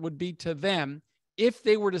influential it would be to them if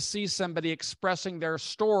they were to see somebody expressing their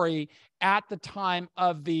story at the time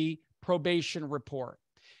of the probation report.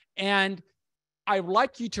 And I'd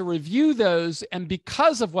like you to review those. And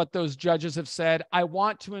because of what those judges have said, I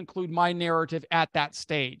want to include my narrative at that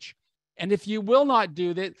stage. And if you will not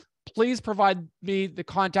do that, please provide me the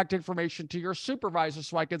contact information to your supervisor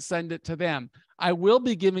so I can send it to them. I will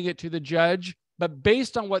be giving it to the judge, but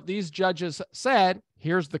based on what these judges said,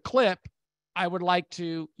 here's the clip. I would like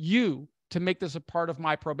you to make this a part of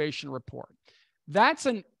my probation report. That's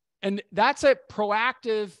a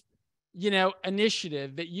proactive,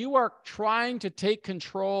 initiative that you are trying to take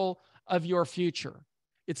control of your future.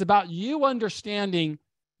 It's about you understanding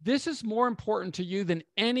this is more important to you than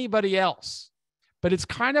anybody else. But it's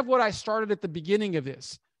kind of what I started at the beginning of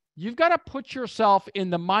this. You've got to put yourself in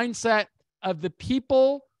the mindset of the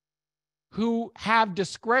people who have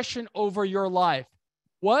discretion over your life.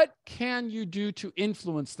 What can you do to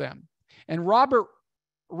influence them? And Robert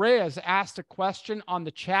Reyes asked a question on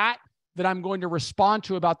the chat that I'm going to respond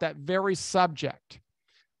to about that very subject.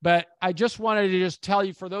 But I just wanted to just tell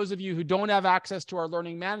you, for those of you who don't have access to our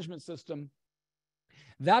learning management system,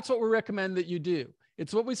 that's what we recommend that you do.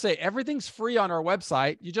 It's what we say. Everything's free on our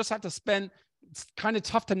website. You just have to spend, it's kind of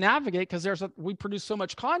tough to navigate because we produce so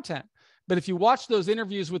much content. But if you watch those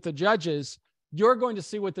interviews with the judges, you're going to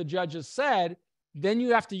see what the judges said. Then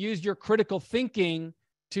you have to use your critical thinking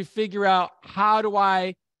to figure out, how do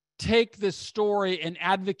I take this story and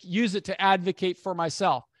use it to advocate for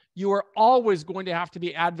myself? You are always going to have to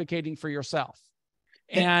be advocating for yourself.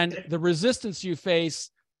 And the resistance you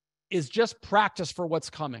face is just practice for what's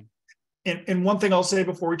coming. And one thing I'll say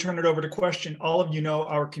before we turn it over to question, all of you know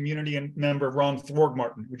our community and member, Ron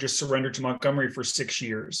Thorgmartin, who just surrendered to Montgomery for 6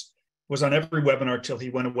 years, was on every webinar till he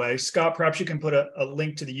went away. Scott, perhaps you can put a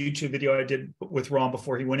link to the YouTube video I did with Ron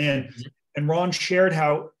before he went in. And Ron shared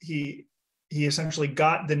how he essentially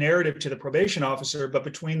got the narrative to the probation officer, but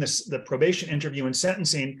between the probation interview and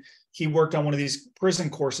sentencing, he worked on one of these prison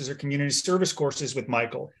courses or community service courses with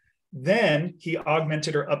Michael. Then he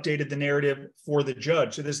augmented or updated the narrative for the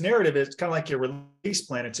judge. So this narrative is kind of like your release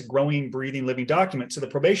plan. It's a growing, breathing, living document. So the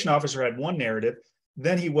probation officer had one narrative.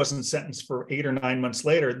 Then he wasn't sentenced for 8 or 9 months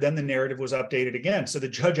later. Then the narrative was updated again. So the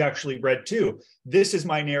judge actually read too. This is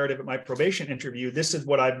my narrative at my probation interview. This is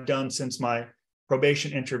what I've done since my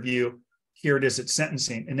probation interview. Here it is at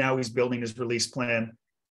sentencing. And now he's building his release plan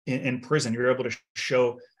in prison. You're able to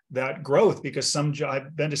show that growth, because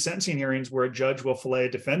I've been to sentencing hearings where a judge will fillet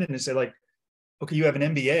a defendant and say, like, okay, you have an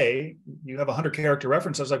MBA, you have 100 character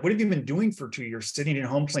reference. I was like, what have you been doing for 2 years? Sitting at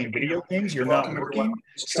home playing video games? You're not working.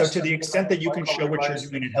 So to the extent that you can show what you're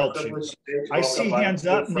doing, it helps you. I see hands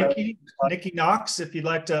up. Nikki Knox, if you'd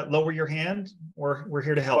like to lower your hand, we're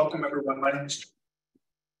here to help. Welcome everyone. My name is.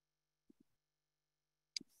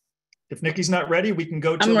 If Nikki's not ready, we can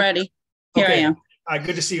go to. I'm ready. Here I am. Hi,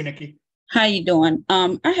 good to see you, Nikki. How you doing?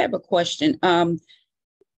 I have a question.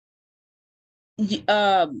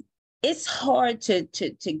 It's hard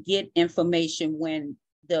to get information when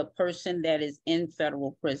the person that is in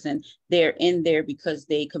federal prison, they're in there because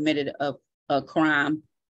they committed a crime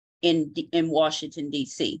in Washington,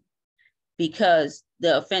 D.C. Because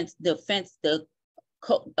the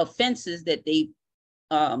offenses that they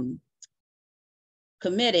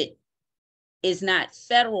committed is not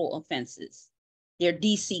federal offenses. They're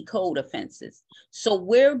DC code offenses. So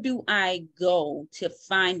where do I go to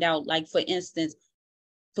find out, like, for instance,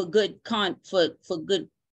 for good time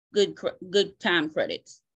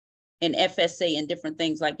credits and FSA and different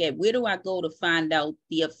things like that? Where do I go to find out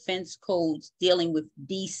the offense codes dealing with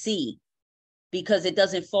DC? Because it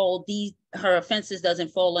doesn't fall, her offenses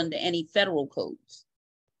doesn't fall under any federal codes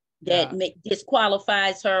that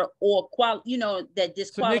disqualifies her, or that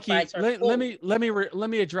disqualifies so Nikki, her. Let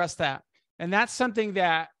me address that. And that's something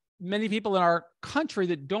that many people in our country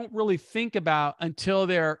that don't really think about until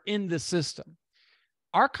they're in the system.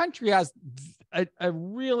 Our country has a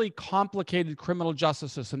really complicated criminal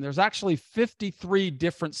justice system. There's actually 53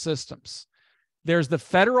 different systems. There's the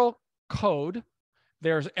federal code.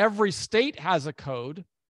 There's every state has a code.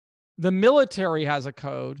 The military has a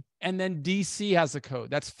code. And then DC has a code.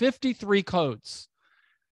 That's 53 codes.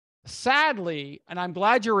 Sadly, and I'm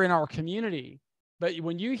glad you're in our community, but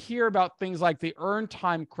when you hear about things like the earned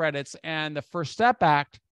time credits and the First Step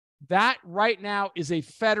Act, that right now is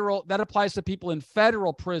that applies to people in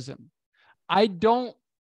federal prison. I don't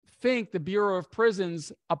think the Bureau of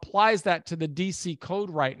Prisons applies that to the DC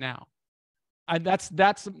code right now.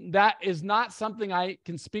 That is not something I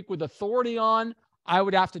can speak with authority on. I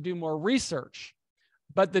would have to do more research.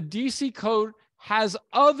 But the DC code has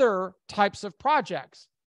other types of projects.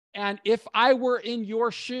 And if I were in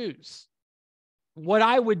your shoes, what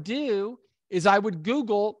I would do is I would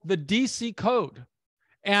Google the DC code,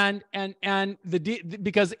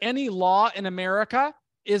 because any law in America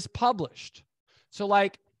is published. So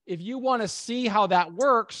like, if you want to see how that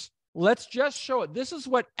works, let's just show it. This is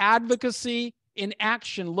what advocacy in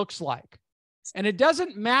action looks like. And it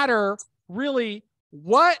doesn't matter really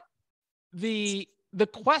what the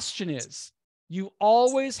question is. You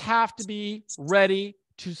always have to be ready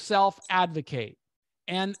to self-advocate.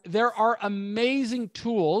 And there are amazing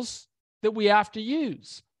tools that we have to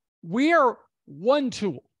use. We are one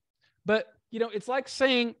tool, but it's like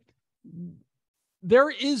saying there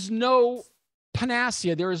is no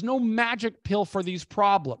panacea. There is no magic pill for these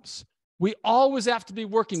problems. We always have to be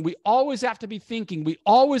working. We always have to be thinking. We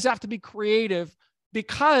always have to be creative,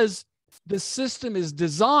 because the system is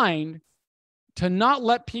designed to not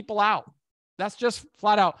let people out. That's just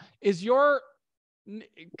flat out.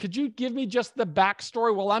 Could you give me just the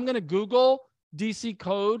backstory? Well, I'm going to Google DC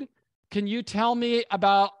code. Can you tell me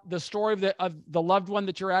about the story of the loved one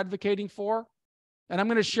that you're advocating for? And I'm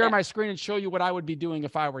going to share my screen and show you what I would be doing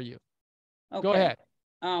if I were you. Okay. Go ahead.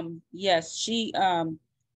 Yes, she,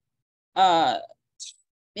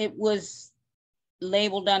 it was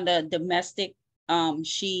labeled under domestic.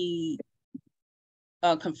 She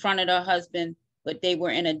confronted her husband, but they were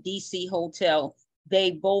in a DC hotel.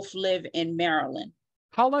 They both live in Maryland.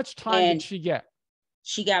 How much time did she get?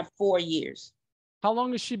 She got 4 years. How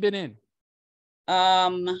long has she been in?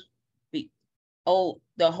 The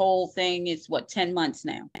whole thing is 10 months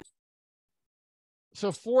now.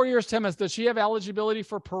 So 4 years, 10 months. Does she have eligibility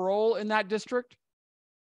for parole in that district?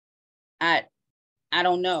 I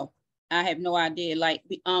don't know. I have no idea.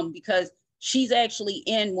 Because she's actually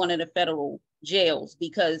in one of the federal jails,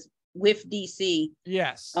 because with DC,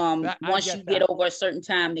 yes. Once you get over a certain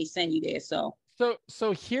time, they send you there.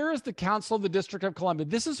 So here is the Council of the District of Columbia.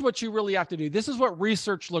 This is what you really have to do. This is what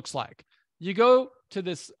research looks like. You go to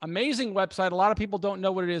this amazing website. A lot of people don't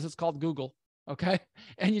know what it is. It's called Google. Okay.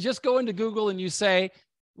 And you just go into Google and you say,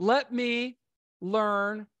 let me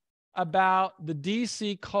learn about the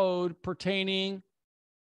DC code pertaining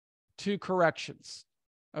to corrections.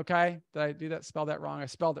 Okay. Did I do that? Spell that wrong? I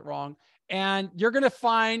spelled it wrong. And you're going to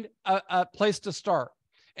find a place to start.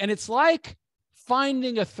 And it's like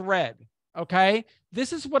finding a thread. Okay.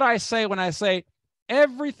 This is what I say when I say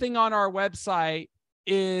everything on our website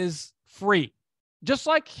is free. Just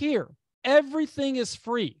like here, everything is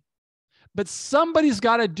free. But somebody's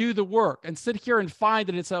got to do the work and sit here and find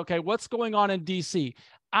it and say, okay, what's going on in DC?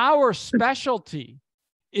 Our specialty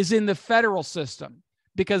is in the federal system,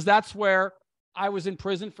 because that's where I was in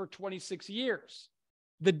prison for 26 years.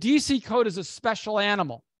 The DC code is a special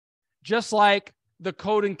animal, just like the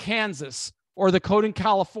code in Kansas or the code in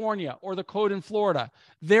California or the code in Florida.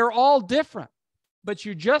 They're all different, but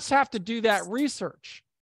you just have to do that research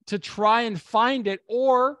to try and find it,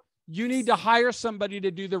 or you need to hire somebody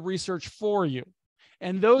to do the research for you.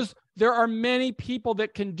 And there are many people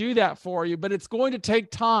that can do that for you, but it's going to take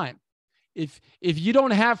time. If you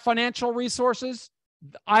don't have financial resources,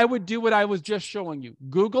 I would do what I was just showing you.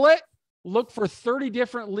 Google it, look for 30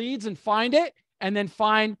 different leads and find it, and then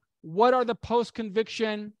find what are the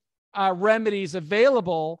post-conviction remedies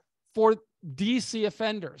available for DC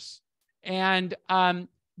offenders. And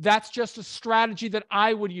that's just a strategy that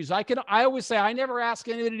I would use. I always say, I never ask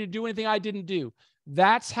anybody to do anything I didn't do.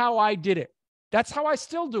 That's how I did it. That's how I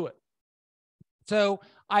still do it. So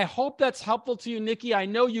I hope that's helpful to you, Nikki. I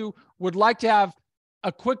know you would like to have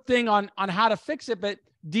a quick thing on how to fix it, but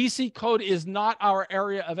DC code is not our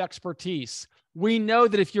area of expertise. We know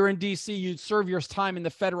that if you're in DC, you'd serve your time in the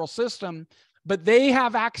federal system, but they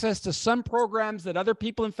have access to some programs that other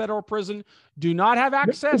people in federal prison do not have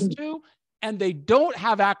access to, and they don't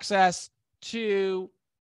have access to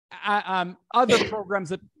other programs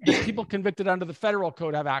that people convicted under the federal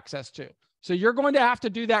code have access to. So you're going to have to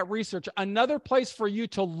do that research. Another place for you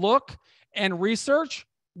to look and research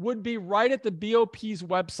would be right at the BOP's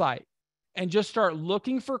website, and just start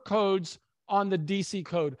looking for codes on the DC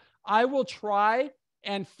code. I will try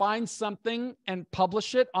and find something and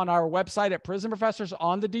publish it on our website at Prison Professors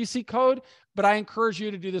on the DC code, but I encourage you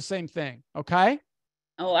to do the same thing. Okay.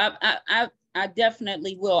 Oh, I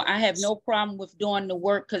definitely will. I have no problem with doing the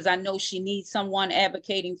work, because I know she needs someone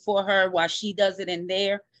advocating for her while she does it in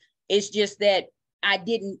there. It's just that I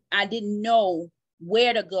didn't know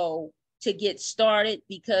where to go to get started,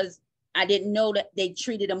 because I didn't know that they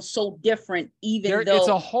treated them so different, even though it's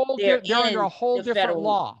a whole they're under a whole different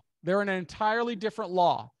law. They're in an entirely different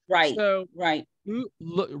law. Right. So right.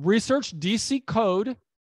 Research DC code.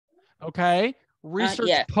 Okay.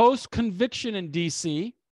 Research post-conviction in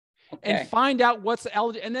DC. Okay. And find out what's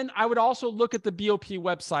eligible. And then I would also look at the BOP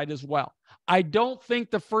website as well. I don't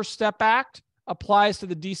think the First Step Act applies to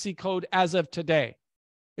the DC code as of today.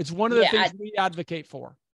 It's one of the things we advocate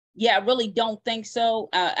for. Yeah, I really don't think so.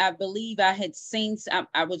 I believe I had seen,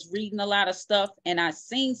 I was reading a lot of stuff, and I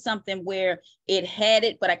seen something where it had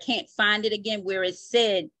it, but I can't find it again, where it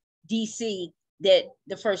said DC, that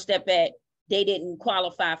the First Step Act they didn't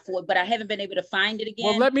qualify for it, but I haven't been able to find it again.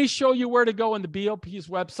 Well, let me show you where to go on the BOP's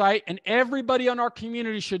website, and everybody on our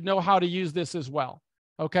community should know how to use this as well.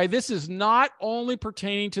 Okay, this is not only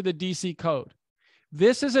pertaining to the DC code.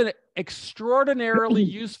 This is an extraordinarily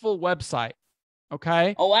useful website.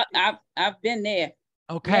 Okay. Oh, I've been there.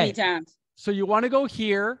 Okay. Many times. So you want to go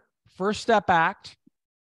here, First Step Act.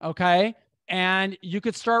 Okay. And you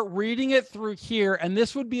could start reading it through here, and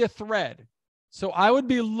this would be a thread. So I would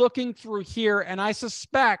be looking through here, and I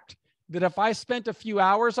suspect that if I spent a few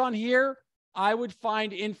hours on here, I would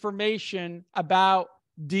find information about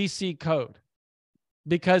DC code,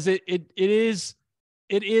 because it is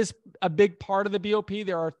a big part of the BOP.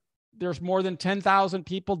 There's more than 10,000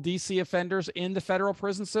 people, DC offenders, in the federal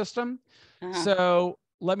prison system. So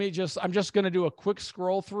I'm just going to do a quick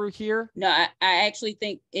scroll through here. No, I actually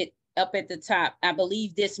think it up at the top. I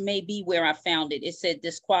believe this may be where I found it. It said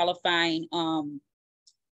disqualifying.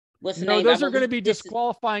 What's the name? No, those are going to be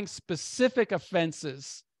disqualifying specific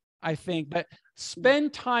offenses, I think. But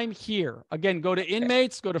spend time here. Again, go to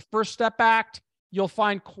inmates, go to First Step Act. You'll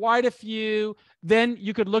find quite a few. Then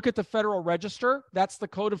you could look at the Federal Register. That's the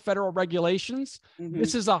Code of Federal Regulations.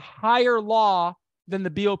 This is a higher law than the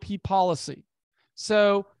BOP policy.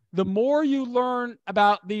 So the more you learn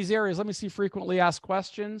about these areas, let me see frequently asked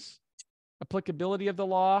questions, applicability of the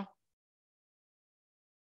law.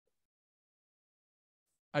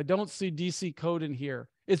 I don't see DC code in here.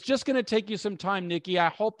 It's just going to take you some time, Nikki. I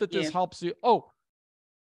hope that this helps you. Oh,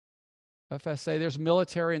 FSA, there's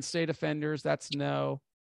military and state offenders. That's no.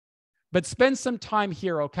 But spend some time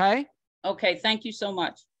here, okay? Okay, thank you so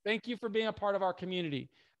much. Thank you for being a part of our community.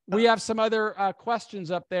 We have some other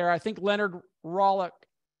questions up there. I think Leonard Rollick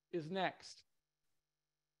is next.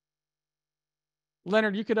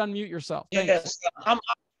 Leonard, you could unmute yourself. Thanks.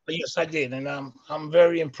 Yes, I did. And I'm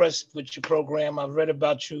very impressed with your program. I've read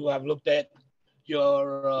about you. I've looked at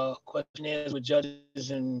your questionnaires with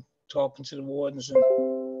judges and talking to the wardens.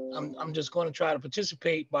 And I'm just going to try to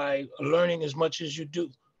participate by learning as much as you do,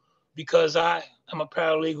 because I am a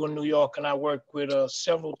paralegal in New York, and I work with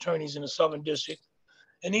several attorneys in the Southern District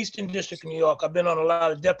and Eastern District of New York. I've been on a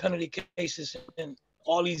lot of death penalty cases and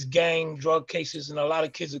all these gang drug cases, and a lot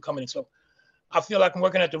of kids are coming in. So I feel like I'm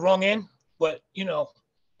working at the wrong end, but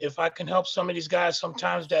if I can help some of these guys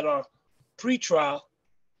sometimes that are pre-trial,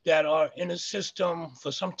 that are in the system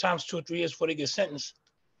for sometimes 2 or 3 years before they get sentenced,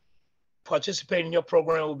 participate in your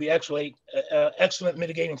program will be excellent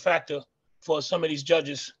mitigating factor for some of these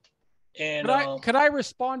judges. And could I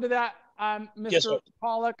respond to that, Mr. Yes,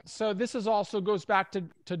 Pollock? So this is also goes back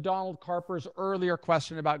to Donald Carper's earlier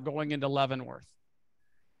question about going into Leavenworth.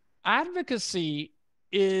 Advocacy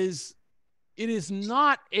is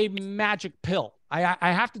not a magic pill. I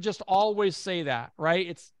have to just always say that,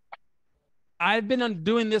 right? I've been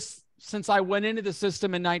doing this since I went into the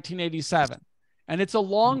system in 1987. And it's a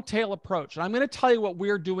long tail approach. And I'm going to tell you what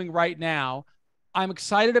we're doing right now. I'm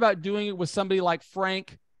excited about doing it with somebody like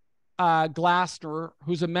Frank Glassner,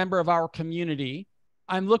 who's a member of our community.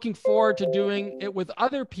 I'm looking forward to doing it with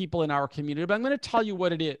other people in our community, but I'm going to tell you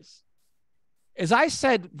what it is. As I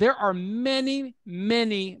said, there are many,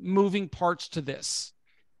 many moving parts to this.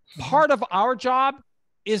 Part of our job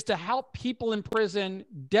is to help people in prison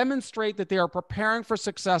demonstrate that they are preparing for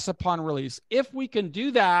success upon release. If we can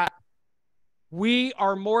do that, we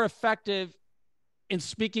are more effective in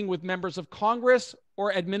speaking with members of Congress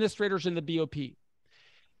or administrators in the BOP.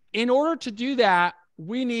 In order to do that,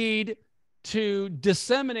 we need to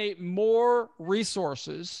disseminate more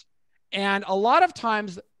resources. And a lot of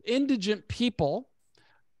times, indigent people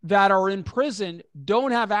that are in prison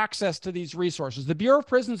don't have access to these resources. The Bureau of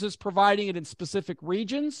Prisons is providing it in specific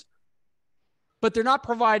regions, but they're not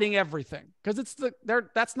providing everything, because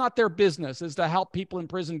that's not their business, is to help people in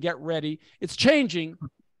prison get ready. It's changing,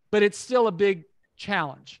 but it's still a big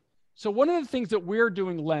challenge. So one of the things that we're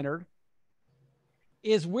doing, Leonard,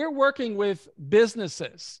 is we're working with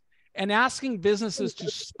businesses and asking businesses to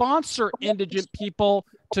sponsor indigent people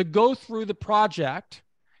to go through the project,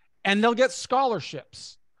 and they'll get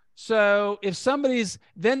scholarships. So if somebody's,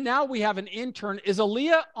 then now we have an intern. Is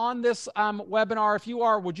Aaliyah on this webinar? If you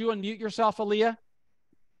are, would you unmute yourself, Aaliyah?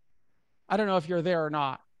 I don't know if you're there or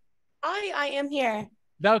not. I am here.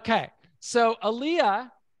 Okay. So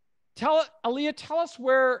Aaliyah, tell us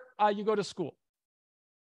where you go to school.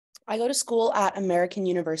 I go to school at American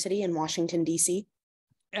University in Washington, D.C.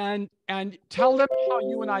 And tell them how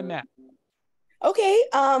you and I met. Okay,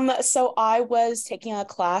 so I was taking a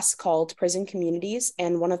class called Prison Communities,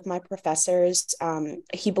 and one of my professors,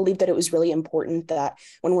 he believed that it was really important that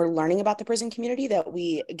when we're learning about the prison community, that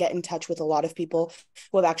we get in touch with a lot of people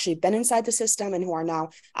who have actually been inside the system and who are now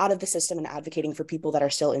out of the system and advocating for people that are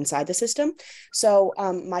still inside the system. So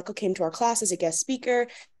Michael came to our class as a guest speaker.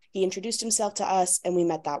 He introduced himself to us, and we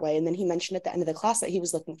met that way. And then he mentioned at the end of the class that he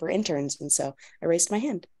was looking for interns, and so I raised my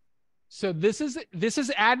hand. So this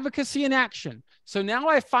is advocacy in action. So now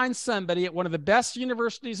I find somebody at one of the best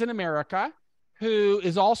universities in America who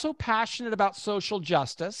is also passionate about social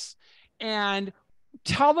justice, and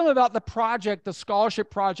tell them about the project, the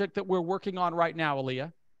scholarship project that we're working on right now,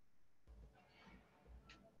 Aaliyah.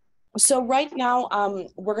 So right now,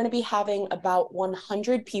 we're going to be having about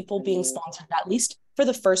 100 people being sponsored, at least for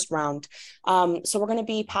the first round. So we're going to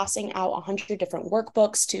be passing out 100 different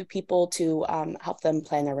workbooks to people to help them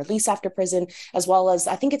plan their release after prison, as well as,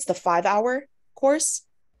 I think it's the 5-hour course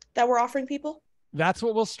that we're offering people. That's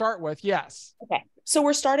what we'll start with, yes. Okay. So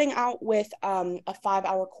we're starting out with a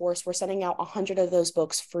 5-hour course. We're sending out 100 of those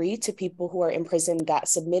books free to people who are in prison that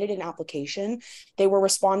submitted an application. They were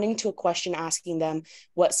responding to a question asking them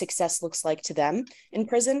what success looks like to them in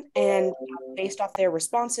prison. And based off their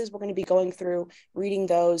responses, we're going to be going through, reading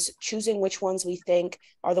those, choosing which ones we think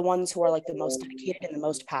are the ones who are like the most dedicated and the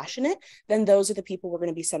most passionate. Then those are the people we're going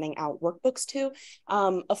to be sending out workbooks to.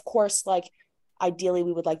 Of course, like, ideally,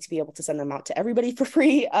 we would like to be able to send them out to everybody for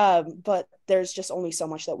free, but there's just only so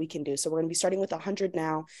much that we can do. So we're going to be starting with 100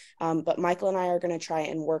 now, but Michael and I are going to try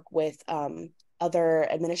and work with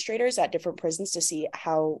other administrators at different prisons to see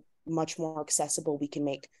how much more accessible we can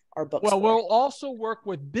make our books. Well, we'll also work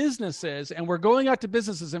with businesses, and we're going out to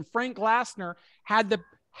businesses. And Frank Glassner had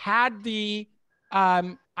the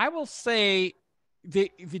I will say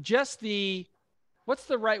what's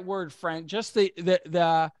the right word, Frank? Just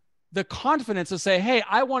the confidence to say, hey,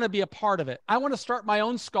 I want to be a part of it. I want to start my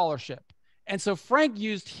own scholarship. And so Frank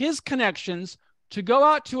used his connections to go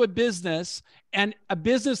out to a business, and a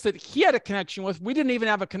business that he had a connection with, we didn't even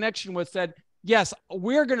have a connection with, said, yes,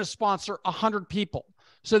 we're going to sponsor 100 people.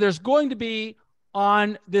 So there's going to be,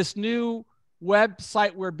 on this new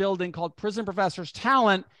website we're building called Prison Professors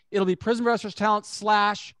Talent, it'll be Prison Professors Talent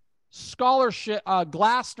 / scholarship,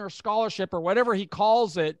 Glassner Scholarship, or whatever he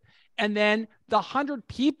calls it. And then the 100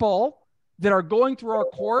 people that are going through our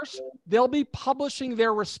course, they'll be publishing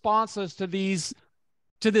their responses to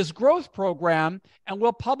this growth program, and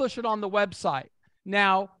we'll publish it on the website.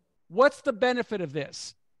 Now, what's the benefit of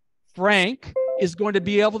this? Frank is going to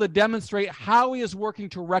be able to demonstrate how he is working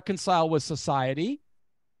to reconcile with society.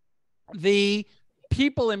 The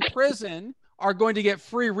people in prison are going to get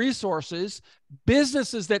free resources.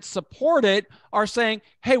 Businesses that support it are saying,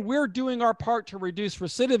 hey, we're doing our part to reduce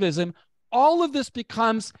recidivism. All of this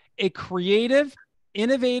becomes a creative,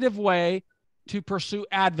 innovative way to pursue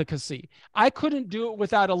advocacy. I couldn't do it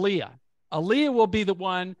without Aaliyah. Aaliyah will be the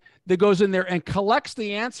one that goes in there and collects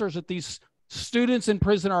the answers that these students in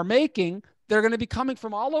prison are making. They're going to be coming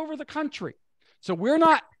from all over the country. So we're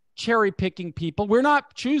not cherry picking people. We're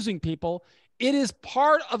not choosing people. It is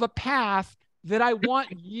part of a path that I want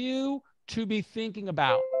you to be thinking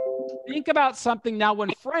about. Think about something now.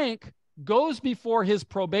 When Frank goes before his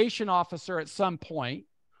probation officer at some point,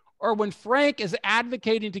 or when Frank is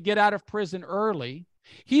advocating to get out of prison early,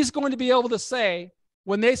 he's going to be able to say,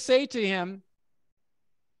 when they say to him,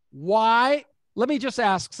 why? Let me just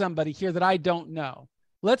ask somebody here that I don't know.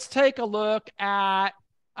 Let's take a look at,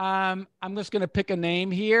 I'm just going to pick a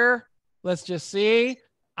name here. Let's just see.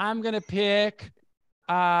 I'm going to pick,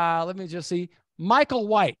 let me just see, Michael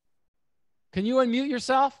White. Can you unmute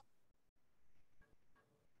yourself?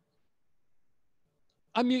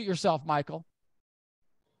 Unmute yourself, Michael.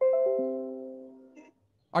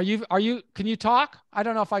 Can you talk? I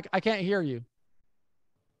don't know if I can't hear you.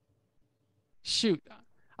 Shoot.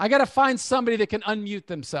 I got to find somebody that can unmute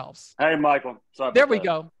themselves. Hey, Michael. Sorry there we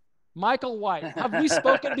go. Michael White. Have we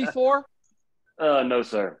spoken before? No,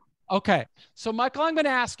 sir. Okay. So, Michael, I'm going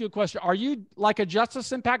to ask you a question. Are you like a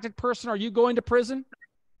justice impacted person? Are you going to prison?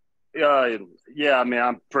 Yeah, I mean,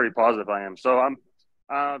 I'm pretty positive I am. So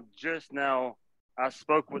I'm just now, I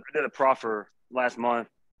did a proffer last month,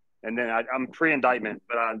 and then I'm pre-indictment,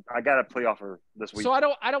 but I got a plea offer this week. So I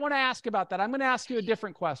don't want to ask about that. I'm going to ask you a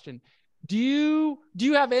different question. Do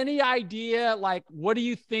you have any idea, like, what do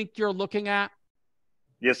you think you're looking at?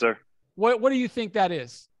 Yes, sir. What do you think that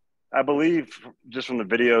is? I believe, just from the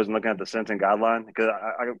videos and looking at the sentencing guideline, because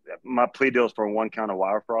my plea deal is for 1 count of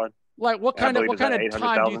wire fraud. Like what kind of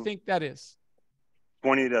time do you think that is?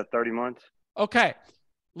 20 to 30 months. Okay.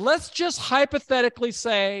 Let's just hypothetically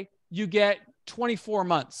say you get 24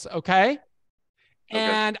 months. Okay.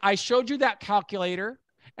 And I showed you that calculator,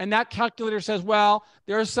 and that calculator says, well,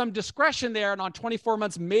 there's some discretion there, and on 24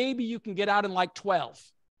 months, maybe you can get out in like 12,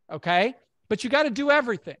 okay? But you got to do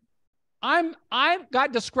everything. I've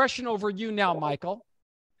got discretion over you now, Michael.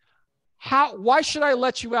 Why should I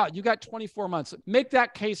let you out? You got 24 months. Make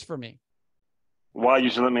that case for me. Why you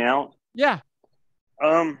should let me out? Yeah.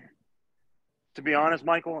 To be honest,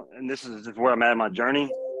 Michael, and this is just where I'm at in my journey,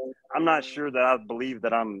 I'm not sure that I believe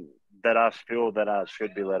that I feel that I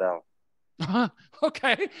should be let out.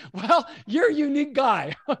 Okay. Well, you're a unique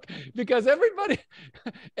guy because everybody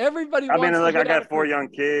I mean, wants like, to I get out got of 4 prison. young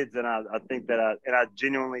kids, and I think that I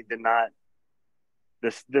genuinely did not.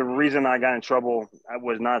 The reason I got in trouble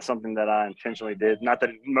was not something that I intentionally did. Not that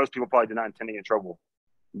most people probably did not intend to get in trouble,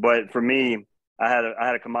 but for me, I had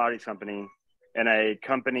a commodities company, and a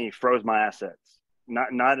company froze my assets.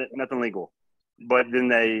 Nothing legal, but then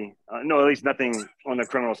they no, at least nothing on the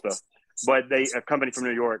criminal stuff. But a company from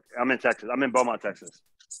New York. I'm in Texas. I'm in Beaumont, Texas.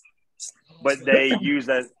 But they use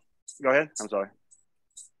that. Go ahead. I'm sorry.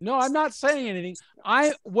 No, I'm not saying anything.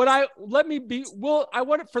 I want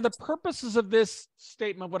it for the purposes of this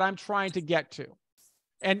statement, what I'm trying to get to.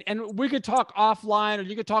 And we could talk offline, or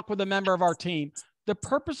you could talk with a member of our team. The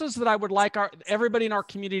purposes that I would like everybody in our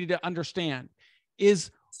community to understand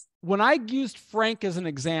is, when I used Frank as an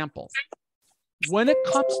example, when it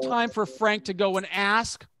comes time for Frank to go and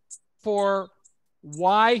ask for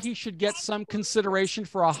why he should get some consideration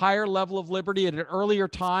for a higher level of liberty at an earlier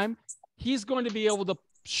time, he's going to be able to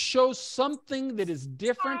show something that is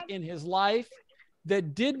different in his life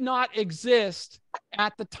that did not exist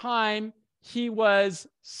at the time he was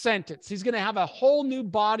sentenced. He's going to have a whole new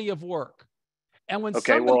body of work. And when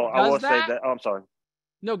somebody does that, say that. Oh, I'm sorry.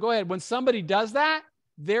 No, go ahead. When somebody does that,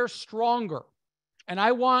 they're stronger. And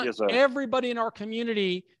I want everybody in our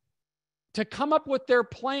community to come up with their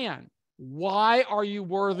plan. Why are you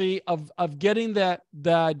worthy of getting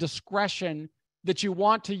the discretion that you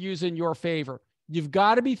want to use in your favor? You've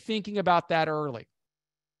got to be thinking about that early.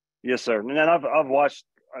 Yes, sir. And then I've watched.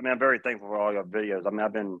 I mean, I'm very thankful for all your videos. I mean,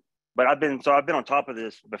 I've been on top of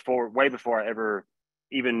this way before I ever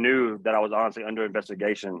even knew that I was honestly under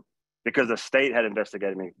investigation, because the state had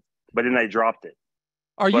investigated me, but then they dropped it.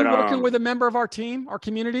 Are you working with a member of our team, our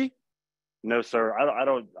community? No, sir. I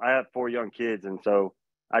don't. I have 4 young kids, and so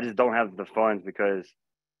I just don't have the funds because.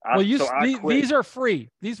 These are free.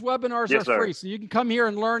 These webinars are free, sir. so you can come here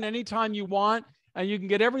and learn anytime you want, and you can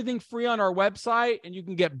get everything free on our website, and you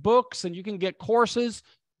can get books, and you can get courses.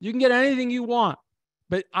 You can get anything you want.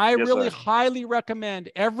 But I really highly recommend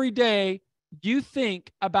every day you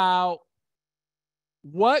think about,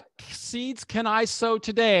 what seeds can I sow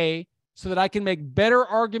today so that I can make better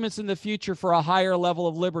arguments in the future for a higher level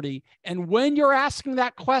of liberty. And when you're asking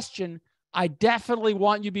that question, I definitely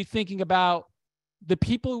want you to be thinking about the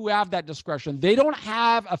people who have that discretion. They don't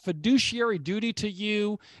have a fiduciary duty to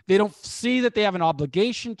you. They don't see that they have an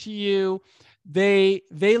obligation to you. They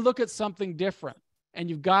look at something different. And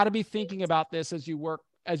you've got to be thinking about this as you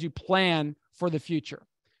plan for the future.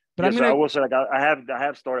 But I will say, like, I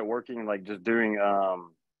have started working, like, just doing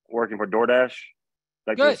working for DoorDash,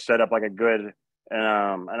 like, to set up like a good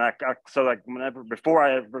so, like, before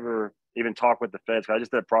I ever even talk with the feds, 'cause I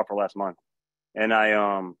just did a proffer last month, and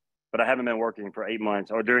but I haven't been working for 8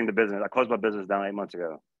 months, or during the business. I closed my business down 8 months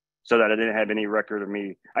ago, so that I didn't have any record of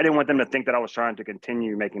me. I didn't want them to think that I was trying to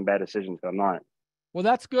continue making bad decisions, but I'm not. Well,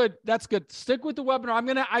 that's good. That's good. Stick with the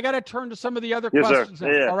webinar. I got to turn to some of the other Yes, questions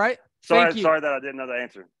sir. now. Yeah. All right. Sorry that I didn't know the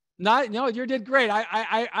answer. No, you did great.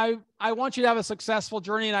 I want you to have a successful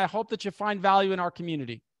journey, and I hope that you find value in our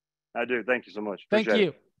community. I do. Thank you so much. Thank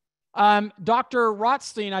you. Dr.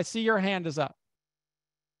 Rothstein, I see your hand is up.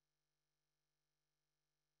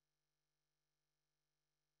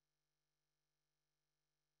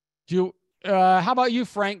 How about you,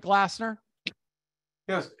 Frank Glassner?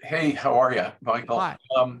 Yes. Hey, how are you, Michael? Hi.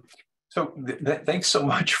 So thanks so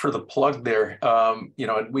much for the plug there. And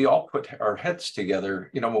we all put our heads together,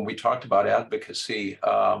 when we talked about advocacy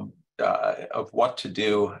of what to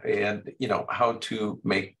do and, how to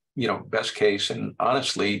make, best case, and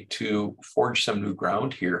honestly, to forge some new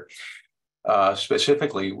ground here,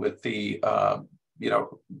 specifically with the,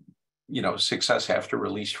 success after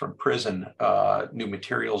release from prison, new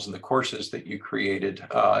materials and the courses that you created,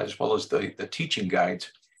 as well as the teaching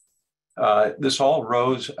guides. This all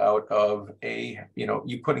rose out of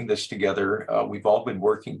you putting this together. We've all been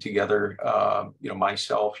working together,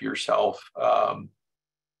 myself, yourself,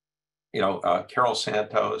 Carol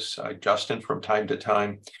Santos, Justin from time to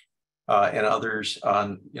time, and others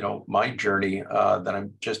on, my journey that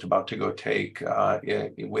I'm just about to go take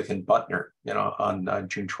within Butner, on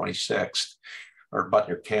June 26th. or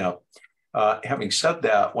Butner camp. Having said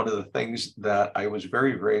that, one of the things that I was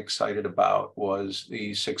very, very excited about was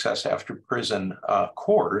the Success After Prison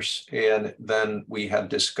course. And then we had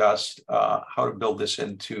discussed how to build this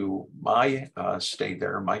into my stay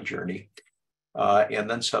there, my journey. And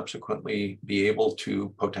then subsequently be able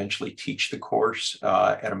to potentially teach the course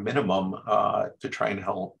at a minimum to try and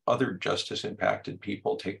help other justice impacted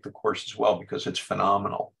people take the course as well, because it's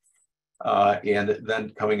phenomenal. And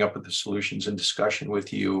then coming up with the solutions and discussion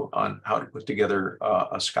with you on how to put together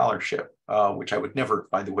a scholarship, which I would never,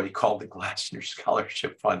 by the way, call the Glassner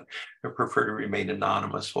Scholarship Fund. I prefer to remain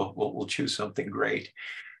anonymous. We'll choose something great.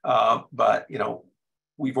 But, you know,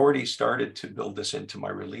 we've already started to build this into my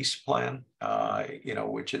release plan, you know,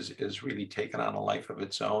 which is really taken on a life of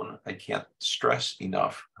its own. I can't stress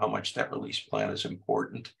enough how much that release plan is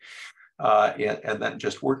important. And then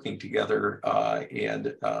just working together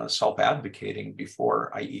and self-advocating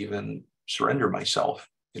before I even surrender myself,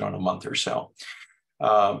 you know, in a month or so.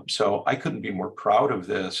 So I couldn't be more proud of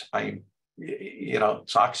this. You know,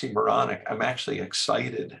 it's oxymoronic. I'm actually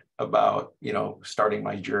excited about, you know, starting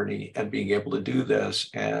my journey and being able to do this,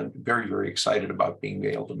 and very, very excited about being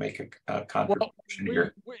able to make a contribution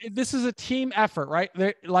here. This is a team effort, right?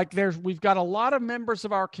 We've got a lot of members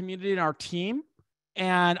of our community in our team,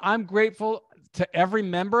 and I'm grateful to every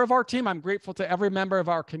member of our team. I'm grateful to every member of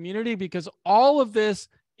our community, because all of this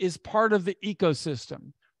is part of the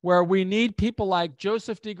ecosystem where we need people like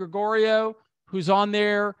Joseph DiGregorio, who's on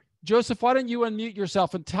there. Joseph, why don't you unmute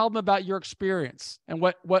yourself and tell them about your experience and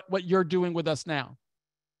what you're doing with us now?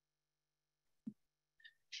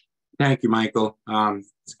 Thank you, Michael.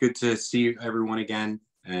 It's good to see everyone again.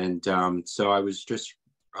 And so I was just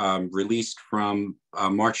released from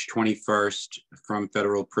March 21st from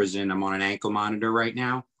federal prison. I'm on an ankle monitor right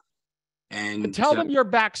now. And tell them your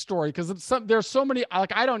backstory, because there's so many,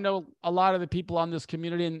 like, I don't know a lot of the people on this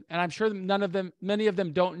community, and I'm sure many of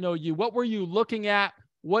them don't know you. What were you looking at?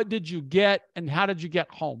 What did you get, and how did you get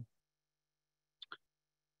home?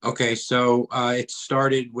 Okay, so it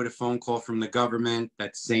started with a phone call from the government.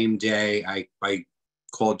 That same day, I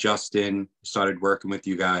called Justin, started working with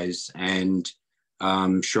you guys, and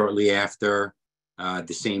shortly after,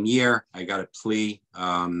 the same year, I got a plea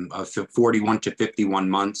of 41 to 51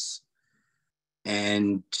 months.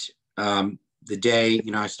 And the day,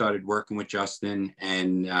 you know, I started working with Justin,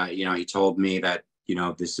 and you know, he told me that, you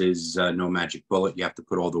know, this is no magic bullet. You have to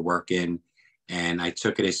put all the work in. And I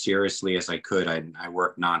took it as seriously as I could. I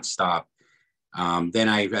worked nonstop. Then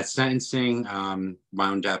I got sentencing,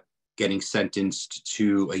 wound up getting sentenced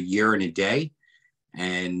to a year and a day.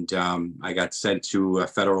 And I got sent to a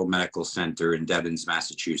federal medical center in Devens,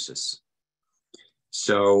 Massachusetts.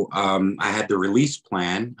 So I had the release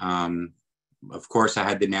plan. Of course, I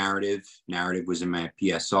had the narrative. Narrative was in my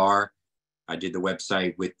PSR. I did the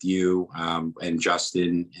website with you and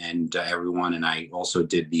Justin and everyone. And I also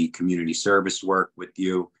did the community service work with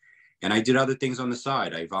you. And I did other things on the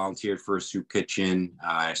side. I volunteered for a soup kitchen.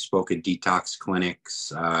 I spoke at detox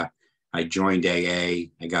clinics. I joined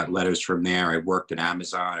AA. I got letters from there. I worked at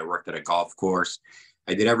Amazon. I worked at a golf course.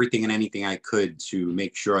 I did everything and anything I could to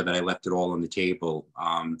make sure that I left it all on the table.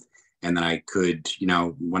 And then I could, you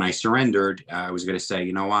know, when I surrendered, I was going to say,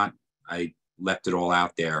 you know what, I left it all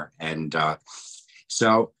out there. And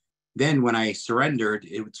so then when I surrendered,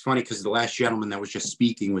 it was funny because the last gentleman that was just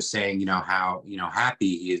speaking was saying, you know, how, you know,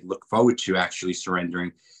 happy he looked forward to actually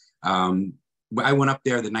surrendering. I went up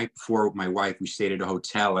there the night before with my wife. We stayed at a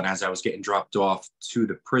hotel. And as I was getting dropped off to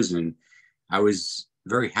the prison, I was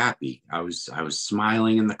very happy. I was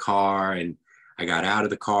smiling in the car, and I got out of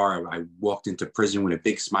the car. I walked into prison with a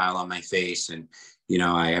big smile on my face. And, you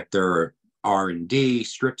know, after R&D,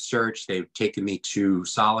 strip search, they've taken me to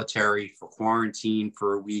solitary for quarantine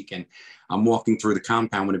for a week. And I'm walking through the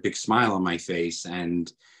compound with a big smile on my face.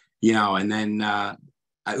 And, you know, and then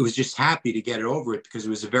I was just happy to get it over it, because it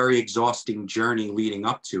was a very exhausting journey leading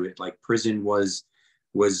up to it. Like, prison was,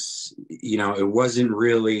 you know, it wasn't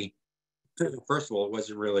really, first of all, it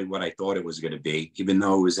wasn't really what I thought it was going to be, even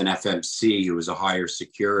though it was an FMC, it was a higher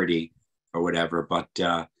security or whatever. But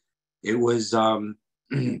it was,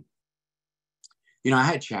 you know, I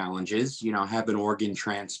had challenges. You know, I have an organ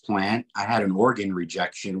transplant. I had an organ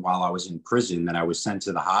rejection while I was in prison, that I was sent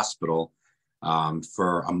to the hospital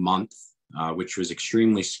for a month, which was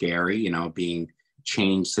extremely scary, you know, being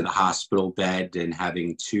chained to the hospital bed and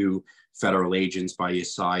having 2 federal agents by your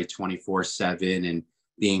side 24/7, and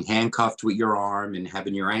being handcuffed with your arm and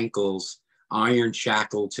having your ankles iron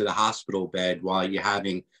shackled to the hospital bed while you're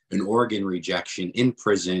having an organ rejection in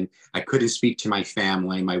prison. I couldn't speak to my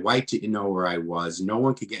family. My wife didn't know where I was. No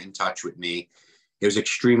one could get in touch with me. it was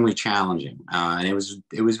extremely challenging. And it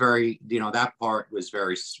was very, that part was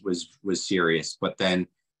was serious. But then,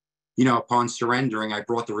 upon surrendering, I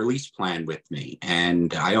brought the release plan with me,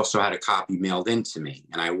 and I also had a copy mailed into me,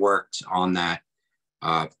 and I worked on that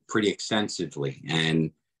pretty extensively.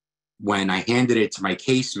 And when I handed it to my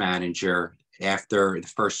case manager after the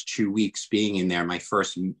first 2 weeks being in there, my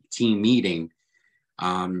first team meeting,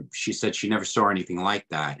 she said she never saw anything like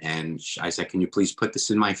that. And I said, can you please put this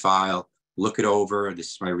in my file, look it over?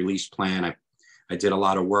 This is my release plan. I did a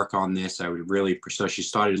lot of work on this. So she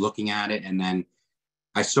started looking at it. And then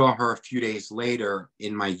I saw her a few days later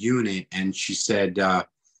in my unit, and she said,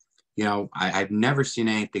 I've never seen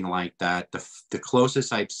anything like that. The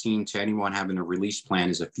closest I've seen to anyone having a release plan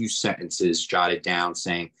is a few sentences jotted down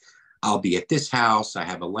saying, I'll be at this house, I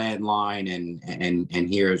have a landline, and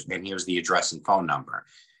here's the address and phone number.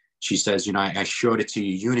 She says, I showed it to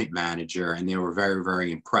your unit manager, and they were very,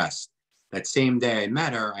 very impressed. That same day I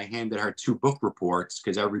met her, I handed her 2 book reports,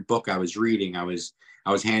 because every book I was reading, I was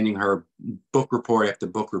handing her book report after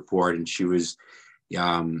book report, and she was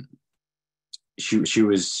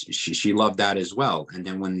she loved that as well. And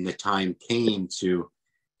then when the time came to,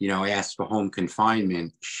 ask for home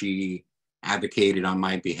confinement, she advocated on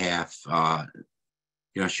my behalf.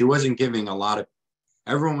 She wasn't giving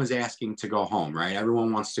everyone was asking to go home, right?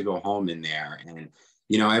 Everyone wants to go home in there. And,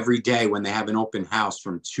 every day when they have an open house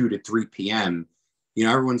from 2 to 3 p.m.,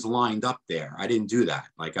 everyone's lined up there. I didn't do that.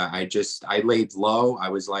 Like I laid low. I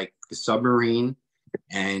was like the submarine.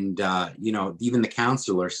 And, even the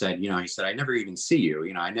counselor said, he said, I never even see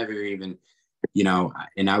you, I never even,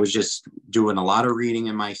 and I was just doing a lot of reading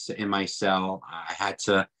in my cell. I had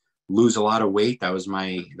to lose a lot of weight. That was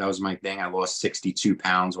my thing. I lost 62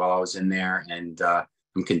 pounds while I was in there, and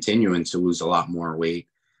I'm continuing to lose a lot more weight.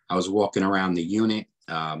 I was walking around the unit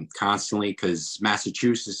constantly, because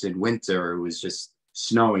Massachusetts in winter, it was just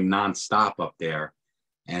snowing nonstop up there.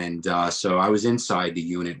 And so I was inside the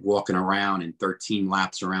unit walking around, and 13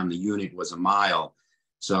 laps around the unit was a mile.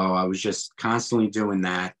 So I was just constantly doing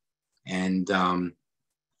that. And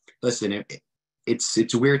listen,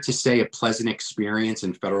 it's weird to say a pleasant experience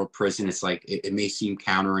in federal prison. It's like, it may seem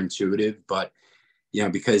counterintuitive, but,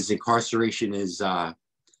 because incarceration is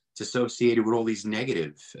it's associated with all these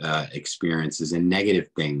negative experiences and negative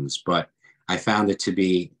things. But I found it to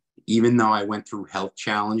be, even though I went through health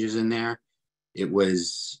challenges in there, it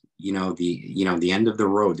was, the end of the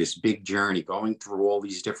road, this big journey, going through all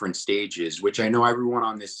these different stages, which I know everyone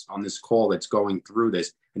on this call that's going through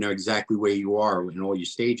this, I know exactly where you are in all your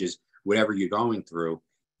stages, whatever you're going through.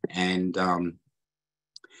 And I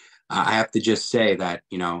have to just say that,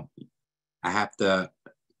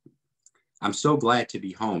 I'm so glad to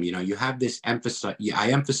be home. You have this emphasis.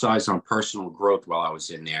 I emphasized on personal growth while I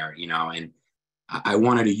was in there, and I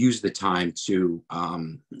wanted to use the time to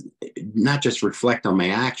not just reflect on my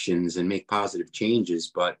actions and make positive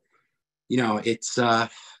changes, but,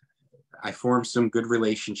 I formed some good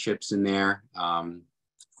relationships in there. Of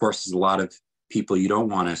course, there's a lot of people you don't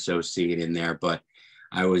want to associate in there, but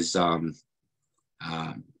I was, I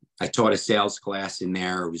taught a sales class in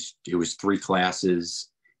there. It was 3 classes,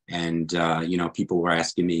 and, people were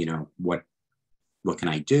asking me, what can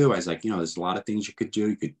I do? I was like, there's a lot of things you could do.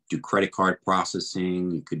 You could do credit card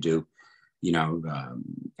processing. You could do,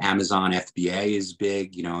 Amazon FBA is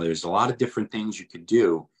big. There's a lot of different things you could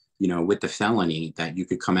do, with the felony, that you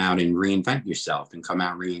could come out and reinvent yourself and come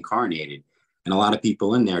out reincarnated. And a lot of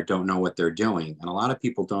people in there don't know what they're doing. And a lot of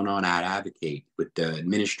people don't know how to advocate with the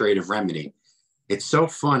administrative remedy. It's so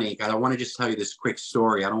funny. I want to just tell you this quick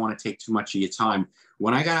story. I don't want to take too much of your time.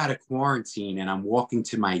 When I got out of quarantine and I'm walking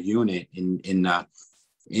to my unit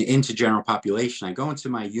into general population, I go into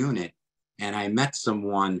my unit, and I met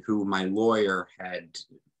someone who my lawyer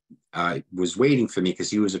was waiting for me,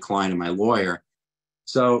 because he was a client of my lawyer.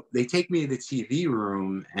 So they take me to the TV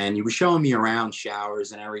room, and he was showing me around,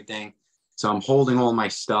 showers and everything. So I'm holding all my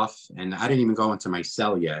stuff, and I didn't even go into my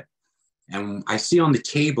cell yet. And I see on the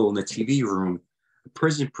table in the TV room, a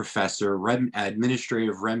prison professor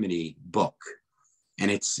administrative remedy book. And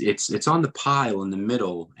it's on the pile in the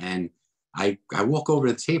middle. And I walk over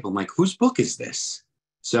to the table. I'm like, whose book is this?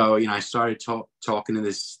 So, I started talking to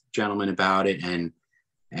this gentleman about it, and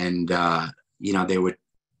they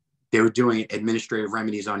were doing administrative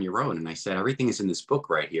remedies on your own. And I said, everything is in this book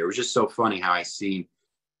right here. It was just so funny how I seen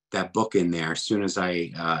that book in there as soon as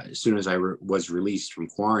I was released from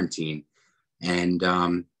quarantine. And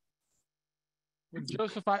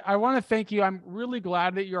Joseph, I want to thank you. I'm really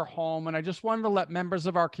glad that you're home. And I just wanted to let members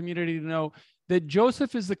of our community know that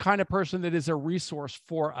Joseph is the kind of person that is a resource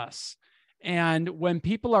for us. And when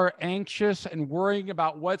people are anxious and worrying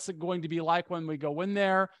about what's it going to be like when we go in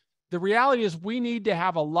there, the reality is we need to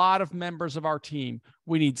have a lot of members of our team.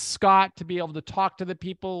 We need Scott to be able to talk to the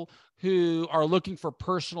people who are looking for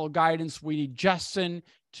personal guidance. We need Justin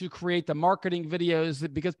to create the marketing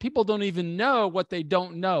videos, because people don't even know what they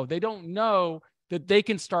don't know. They don't know that they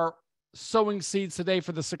can start sowing seeds today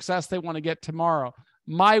for the success they want to get tomorrow.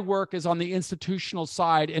 My work is on the institutional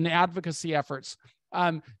side and advocacy efforts.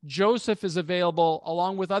 Joseph is available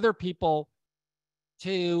along with other people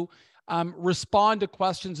to respond to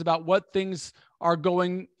questions about what things are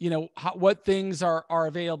going, what things are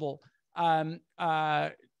available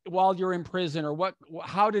while you're in prison, or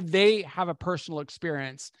how did they have a personal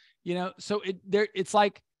experience? So it's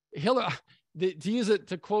like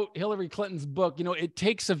to quote Hillary Clinton's book, it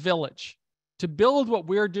takes a village to build what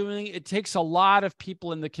we're doing. It takes a lot of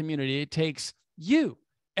people in the community. It takes you,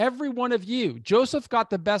 every one of you. Joseph got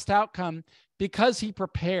the best outcome because he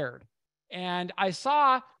prepared. And I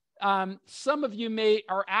saw some of you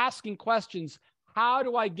are asking questions. How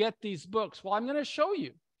do I get these books? Well, I'm going to show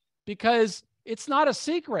you, because it's not a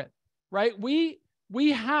secret, right? We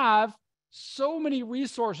have so many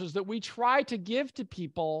resources that we try to give to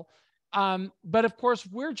people. But of course,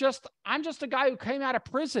 I'm just a guy who came out of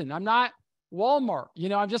prison. I'm not Walmart.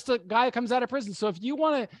 I'm just a guy who comes out of prison. So if you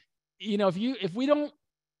want to, if we don't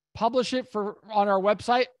publish it on our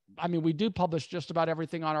website, I mean, we do publish just about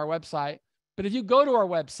everything on our website, but if you go to our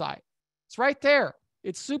website, it's right there.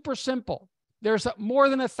 It's super simple. There's more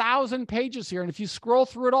than 1,000 pages here. And if you scroll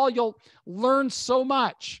through it all, you'll learn so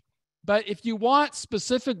much. But if you want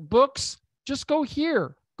specific books, just go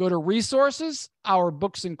here. Go to resources, our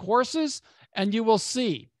books and courses, and you will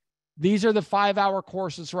see these are the 5-hour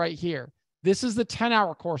courses right here. This is the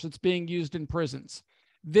 10-hour course that's being used in prisons.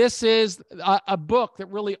 This is a book that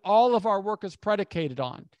really all of our work is predicated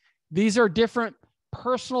on. These are different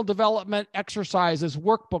personal development exercises,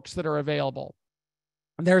 workbooks that are available.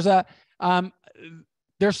 There's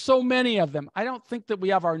so many of them. I don't think that we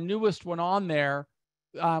have our newest one on there.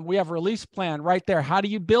 We have a release plan right there. How do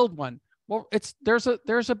you build one? Well, there's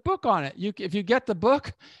a book on it. If you get the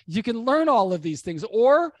book, you can learn all of these things,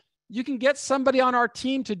 or you can get somebody on our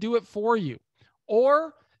team to do it for you,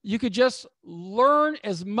 or you could just learn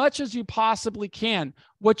as much as you possibly can.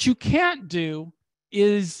 What you can't do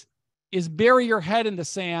is bury your head in the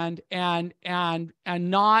sand and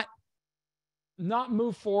not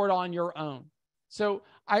move forward on your own. So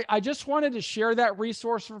I just wanted to share that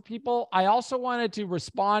resource for people. I also wanted to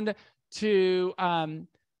respond to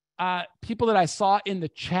people that I saw in the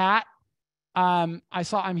chat. I'm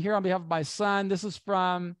here on behalf of my son. This is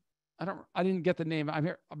from, I didn't get the name. I'm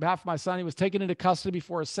here on behalf of my son. He was taken into custody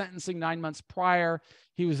before his sentencing 9 months prior.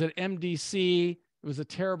 He was at MDC. It was a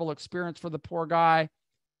terrible experience for the poor guy.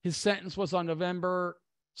 His sentence was on November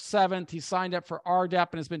 7th. He signed up for RDAP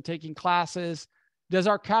and has been taking classes. Does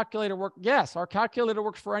our calculator work? Yes, our calculator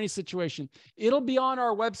works for any situation. It'll be on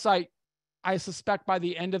our website, I suspect, by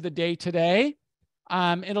the end of the day today.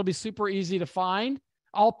 It'll be super easy to find.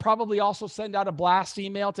 I'll probably also send out a blast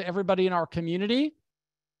email to everybody in our community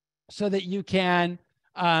so that you can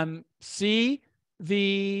see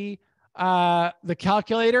the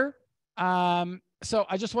calculator. So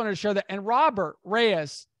I just wanted to share that. And Robert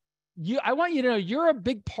Reyes, I want you to know you're a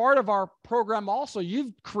big part of our program also.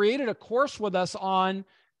 You've created a course with us on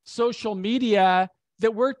social media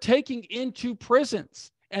that we're taking into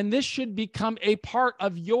prisons. And this should become a part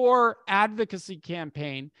of your advocacy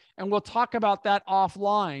campaign. And we'll talk about that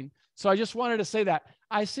offline. So I just wanted to say that.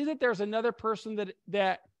 I see that there's another person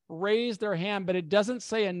that raised their hand, but it doesn't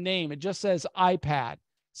say a name. It just says iPad.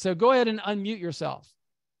 So go ahead and unmute yourself.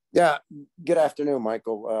 Yeah, good afternoon,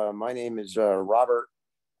 Michael. My name is Robert.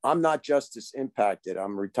 I'm not justice impacted.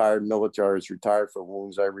 I'm retired military. I was retired for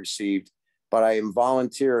wounds I received, but I am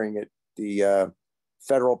volunteering at the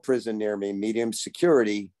federal prison near me, medium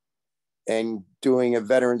security, and doing a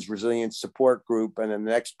veterans resilience support group. And the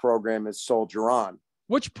next program is Soldier On.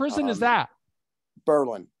 Which prison is that?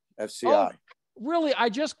 Berlin, FCI. Oh, really? I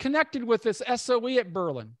just connected with this SOE at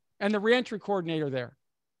Berlin and the reentry coordinator there.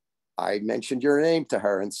 I mentioned your name to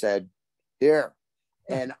her and said, here.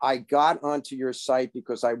 And I got onto your site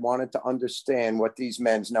because I wanted to understand what these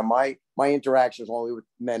men's, now my interactions only with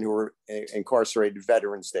men who were incarcerated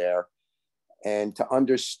veterans there, and to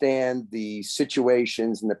understand the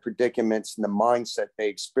situations and the predicaments and the mindset they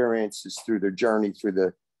experience is through their journey through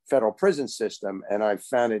the federal prison system. And I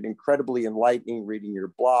found it incredibly enlightening reading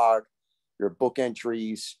your blog, your book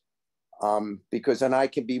entries, because then I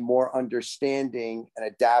can be more understanding and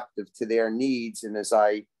adaptive to their needs. And as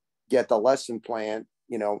I get the lesson plan,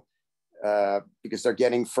 because they're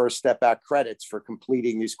getting First Step Back credits for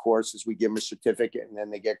completing these courses. We give them a certificate and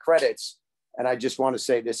then they get credits. And I just want to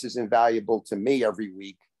say this is invaluable to me every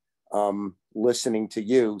week, listening to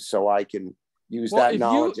you so I can use that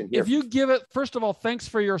knowledge. If you give it, first of all, thanks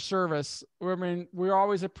for your service. I mean, we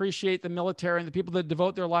always appreciate the military and the people that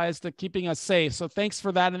devote their lives to keeping us safe. So thanks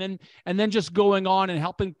for that. And then just going on and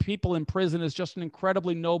helping people in prison is just an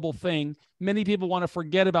incredibly noble thing. Many people want to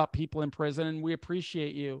forget about people in prison, and we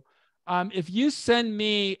appreciate you. If you send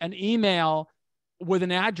me an email with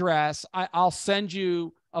an address, I'll send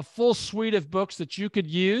you a full suite of books that you could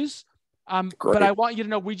use. But I want you to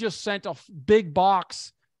know we just sent a big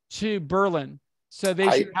box to Berlin. So they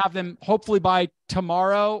should have them hopefully by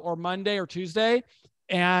tomorrow or Monday or Tuesday.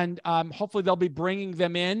 And hopefully they'll be bringing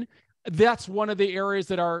them in. That's one of the areas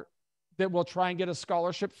that we'll try and get a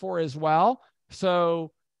scholarship for as well.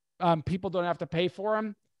 So people don't have to pay for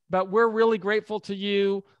them. But we're really grateful to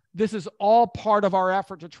you. This is all part of our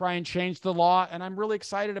effort to try and change the law. And I'm really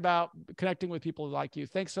excited about connecting with people like you.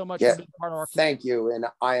 Thanks so much for being part of our community. Thank you. And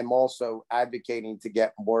I am also advocating to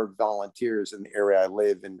get more volunteers in the area I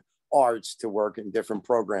live in arts to work in different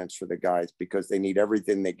programs for the guys, because they need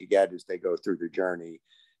everything they can get as they go through the journey.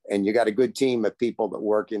 And you got a good team of people that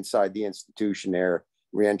work inside the institution there,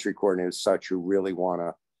 reentry coordinators such, who really want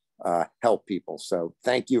to help people. So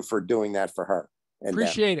thank you for doing that for her. And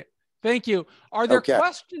appreciate it. Thank you. Are there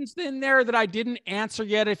questions in there that I didn't answer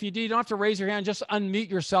yet? If you do, you don't have to raise your hand, just unmute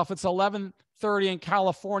yourself. It's 11:30 in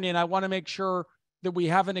California, and I want to make sure that we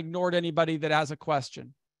haven't ignored anybody that has a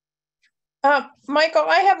question. Michael,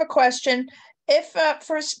 I have a question. If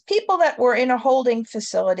for people that were in a holding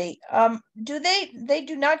facility, do they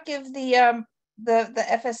do not give the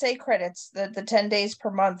FSA credits, the 10 days per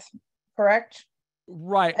month, correct?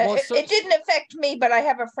 Right. Well, it didn't affect me, but I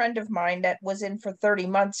have a friend of mine that was in for 30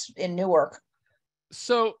 months in Newark.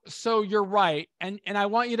 So you're right. And I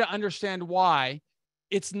want you to understand why.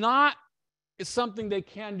 It's something they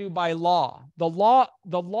can do by law. The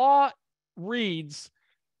law reads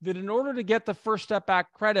that in order to get the First Step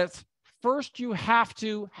Back credits, first you have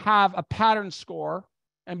to have a pattern score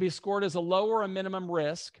and be scored as a low or a minimum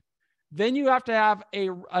risk. Then you have to have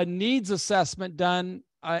a needs assessment done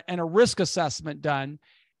and a risk assessment done.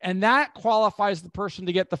 And that qualifies the person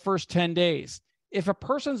to get the first 10 days. If a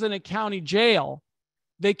person's in a county jail,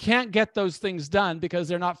 they can't get those things done because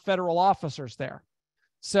they're not federal officers there.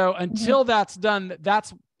 So until that's done,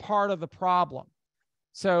 that's part of the problem.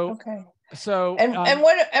 So, okay. So and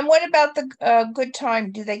what about the good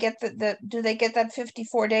time? Do they get do they get that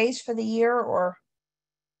 54 days for the year, or?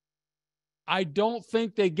 I don't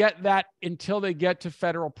think they get that until they get to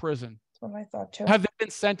federal prison. That's what I thought too. Have they been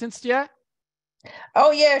sentenced yet?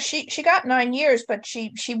 Oh yeah, she got 9 years, but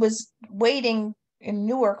she was waiting in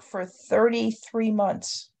Newark for 33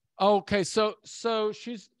 months. Okay, so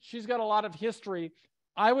she's got a lot of history.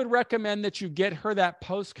 I would recommend that you get her that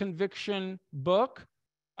post-conviction book.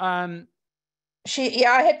 I think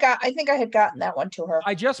I had gotten that one to her.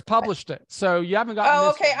 I just published it, so you haven't gotten. Oh,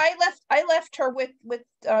 this okay. one. I left her with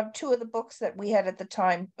two of the books that we had at the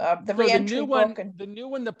time. The reentry book and the new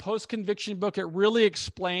one, the post-conviction book. It really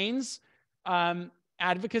explains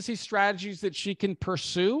advocacy strategies that she can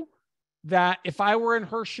pursue. That if I were in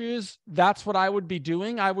her shoes, that's what I would be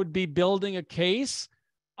doing. I would be building a case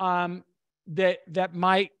that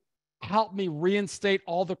might help me reinstate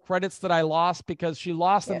all the credits that I lost because she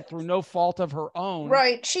lost them through no fault of her own.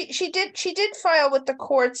 Right. She did file with the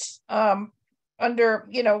courts under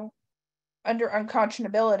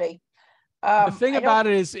unconscionability. The thing about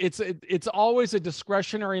it is it's always a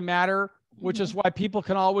discretionary matter, which is why people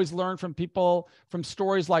can always learn from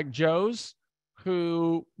stories like Joe's,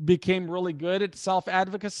 who became really good at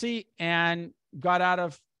self-advocacy and got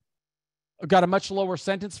a much lower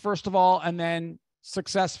sentence, first of all, and then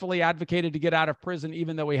successfully advocated to get out of prison,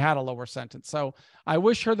 even though he had a lower sentence. So I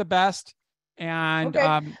wish her the best. And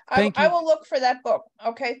thank you. I will look for that book.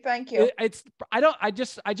 Okay. Thank you. I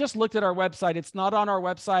just looked at our website. It's not on our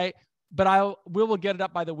website, but we will get it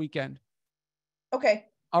up by the weekend. Okay.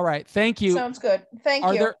 All right. Thank you. Sounds good. Thank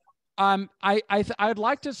you. I'd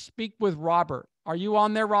like to speak with Robert. Are you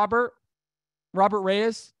on there, Robert? Robert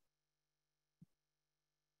Reyes?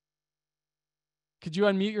 Could you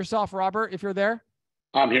unmute yourself, Robert, if you're there?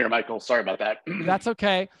 I'm here, Michael. Sorry about that. That's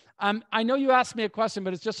okay. I know you asked me a question,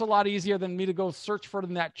 but it's just a lot easier than me to go search for it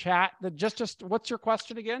in that chat. Just what's your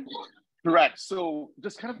question again? Correct. So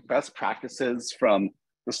just kind of best practices from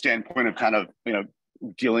the standpoint of kind of,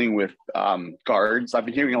 dealing with guards. I've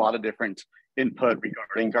been hearing a lot of different input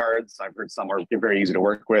regarding guards. I've heard some are very easy to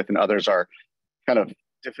work with and others are kind of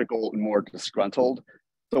difficult and more disgruntled.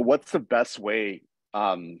 So what's the best way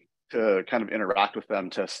to to kind of interact with them,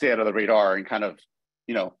 to stay out of the radar and kind of,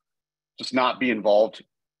 you know, just not be involved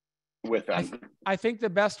with them? I think the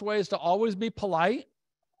best way is to always be polite,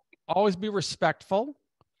 always be respectful,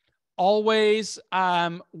 always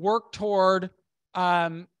work toward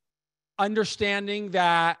understanding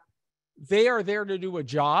that they are there to do a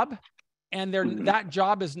job, and that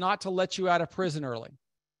job is not to let you out of prison early.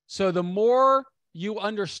 So the more you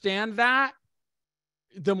understand that,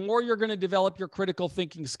 the more you're going to develop your critical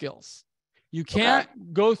thinking skills. You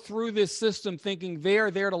can't go through this system thinking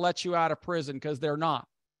they're there to let you out of prison, because they're not.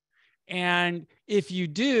 And if you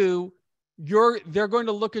do, they're going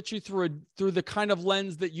to look at you through the kind of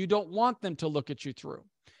lens that you don't want them to look at you through.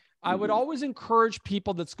 I would always encourage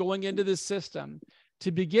people that's going into this system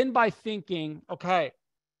to begin by thinking, okay,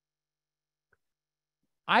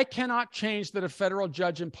 I cannot change that a federal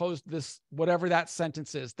judge imposed this, whatever that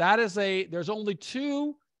sentence is. There's only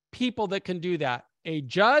two people that can do that: a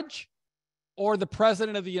judge or the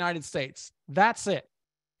president of the United States. That's it.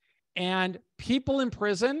 And people in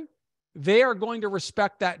prison, they are going to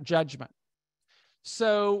respect that judgment.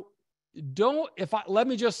 So let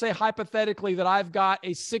me just say hypothetically that I've got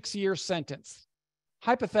a 6-year sentence.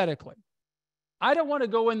 Hypothetically, I don't want to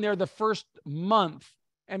go in there the first month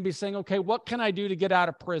and be saying, okay, what can I do to get out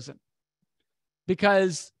of prison?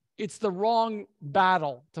 Because it's the wrong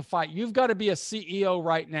battle to fight. You've got to be a CEO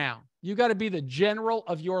right now. You've got to be the general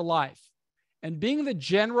of your life. And being the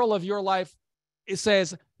general of your life, it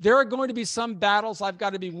says there are going to be some battles I've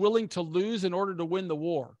got to be willing to lose in order to win the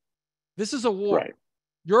war. This is a war. Right.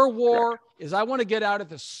 Your war is I want to get out at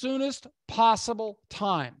the soonest possible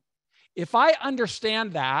time. If I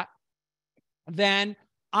understand that, then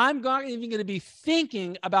I'm not even going to be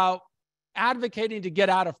thinking about advocating to get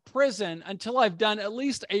out of prison until I've done at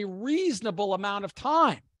least a reasonable amount of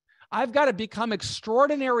time. I've got to become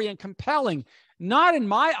extraordinary and compelling, not in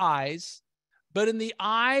my eyes, but in the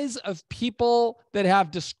eyes of people that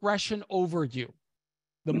have discretion over you.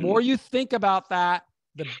 The more you think about that,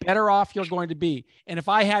 the better off you're going to be. And if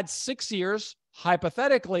I had 6 years,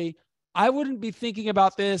 hypothetically, I wouldn't be thinking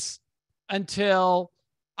about this until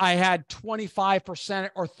I had 25%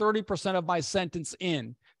 or 30% of my sentence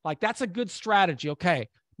in. Like, that's a good strategy. Okay,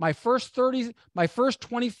 my first 20 to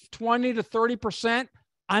 30%,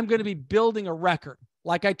 I'm going to be building a record.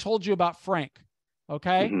 Like I told you about Frank.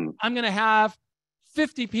 Okay, I'm going to have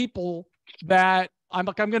 50 people that I'm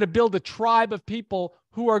going to build a tribe of people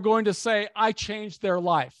who are going to say, I changed their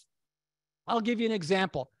life. I'll give you an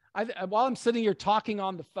example. While I'm sitting here talking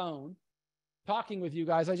on the phone, talking with you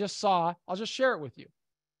guys, I'll just share it with you.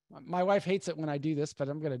 My wife hates it when I do this, but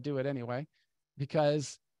I'm going to do it anyway,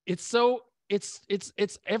 because it's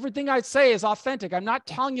everything I say is authentic. I'm not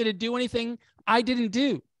telling you to do anything I didn't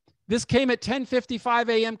do. This came at 10:55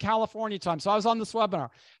 a.m. California time. So I was on this webinar.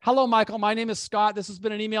 Hello, Michael. My name is Scott. This has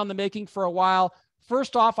been an email in the making for a while.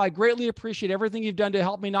 First off, I greatly appreciate everything you've done to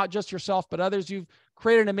help me, not just yourself, but others. You've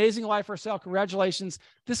created an amazing life for yourself. Congratulations.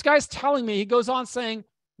 This guy's telling me, he goes on saying,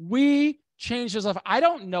 we changed his life. I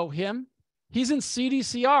don't know him. He's in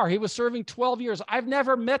CDCR. He was serving 12 years. I've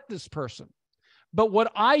never met this person. But what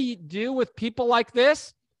I do with people like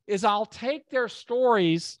this is I'll take their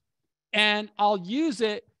stories and I'll use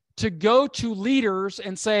it to go to leaders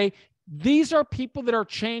and say, these are people that are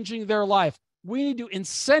changing their life. We need to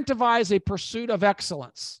incentivize a pursuit of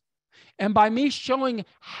excellence. And by me showing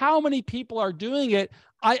how many people are doing it,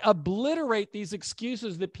 I obliterate these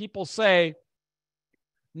excuses that people say,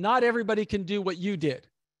 not everybody can do what you did.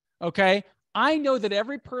 Okay? I know that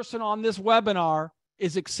every person on this webinar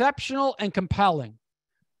is exceptional and compelling,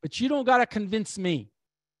 but you don't got to convince me.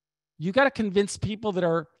 You got to convince people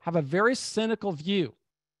that have a very cynical view.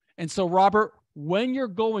 And so, Robert, when you're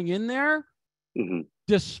going in there,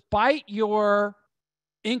 despite your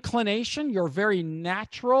inclination, your very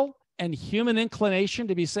natural and human inclination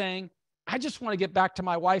to be saying, I just want to get back to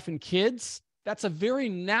my wife and kids, that's a very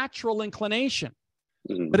natural inclination,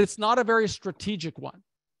 but it's not a very strategic one.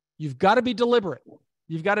 You've got to be deliberate.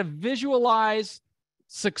 You've got to visualize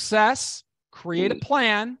success, create a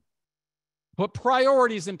plan, put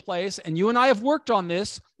priorities in place. And you and I have worked on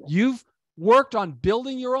this. You've worked on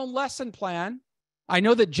building your own lesson plan. I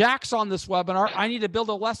know that Jack's on this webinar. I need to build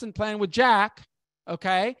a lesson plan with Jack.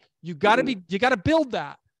 Okay. You got to build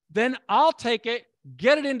that. Then I'll take it,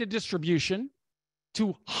 get it into distribution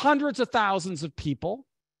to hundreds of thousands of people.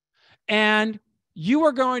 And you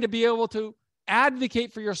are going to be able to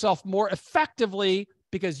advocate for yourself more effectively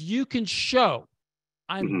because you can show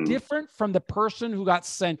I'm different from the person who got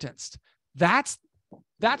sentenced. That's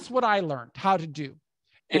what I learned how to do.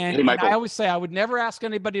 And I always say I would never ask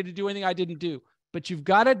anybody to do anything I didn't do, but you've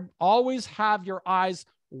got to always have your eyes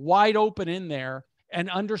wide open in there and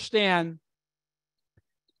understand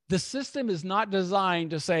the system is not designed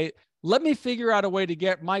to say, let me figure out a way to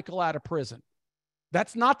get Michael out of prison.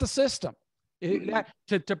 That's not the system.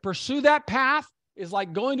 To pursue that path is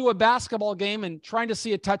like going to a basketball game and trying to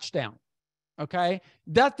see a touchdown. Okay?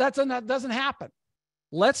 That doesn't happen.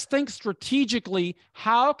 Let's think strategically,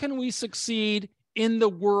 how can we succeed in the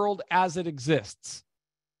world as it exists?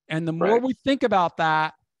 And the more we think about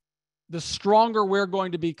that, the stronger we're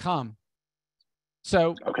going to become.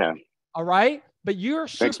 So, all right. But you're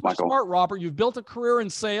super smart, Robert. You've built a career in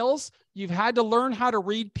sales. You've had to learn how to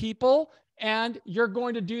read people, and you're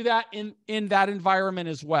going to do that in that environment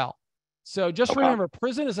as well. So just remember,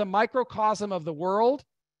 prison is a microcosm of the world,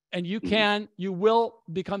 and you will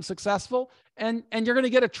become successful, and you're going to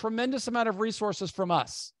get a tremendous amount of resources from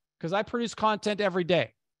us because I produce content every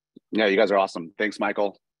day. Yeah, you guys are awesome. Thanks,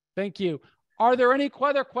 Michael. Thank you. Are there any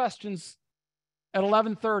other questions at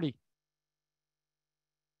 11:30?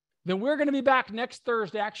 Then we're going to be back next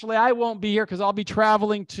Thursday. Actually, I won't be here because I'll be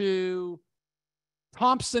traveling to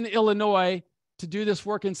Thompson, Illinois to do this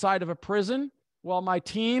work inside of a prison while my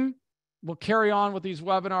team will carry on with these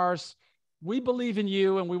webinars. We believe in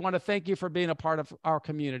you, and we want to thank you for being a part of our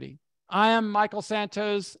community. I am Michael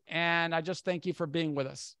Santos, and I just thank you for being with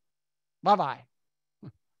us. Bye-bye.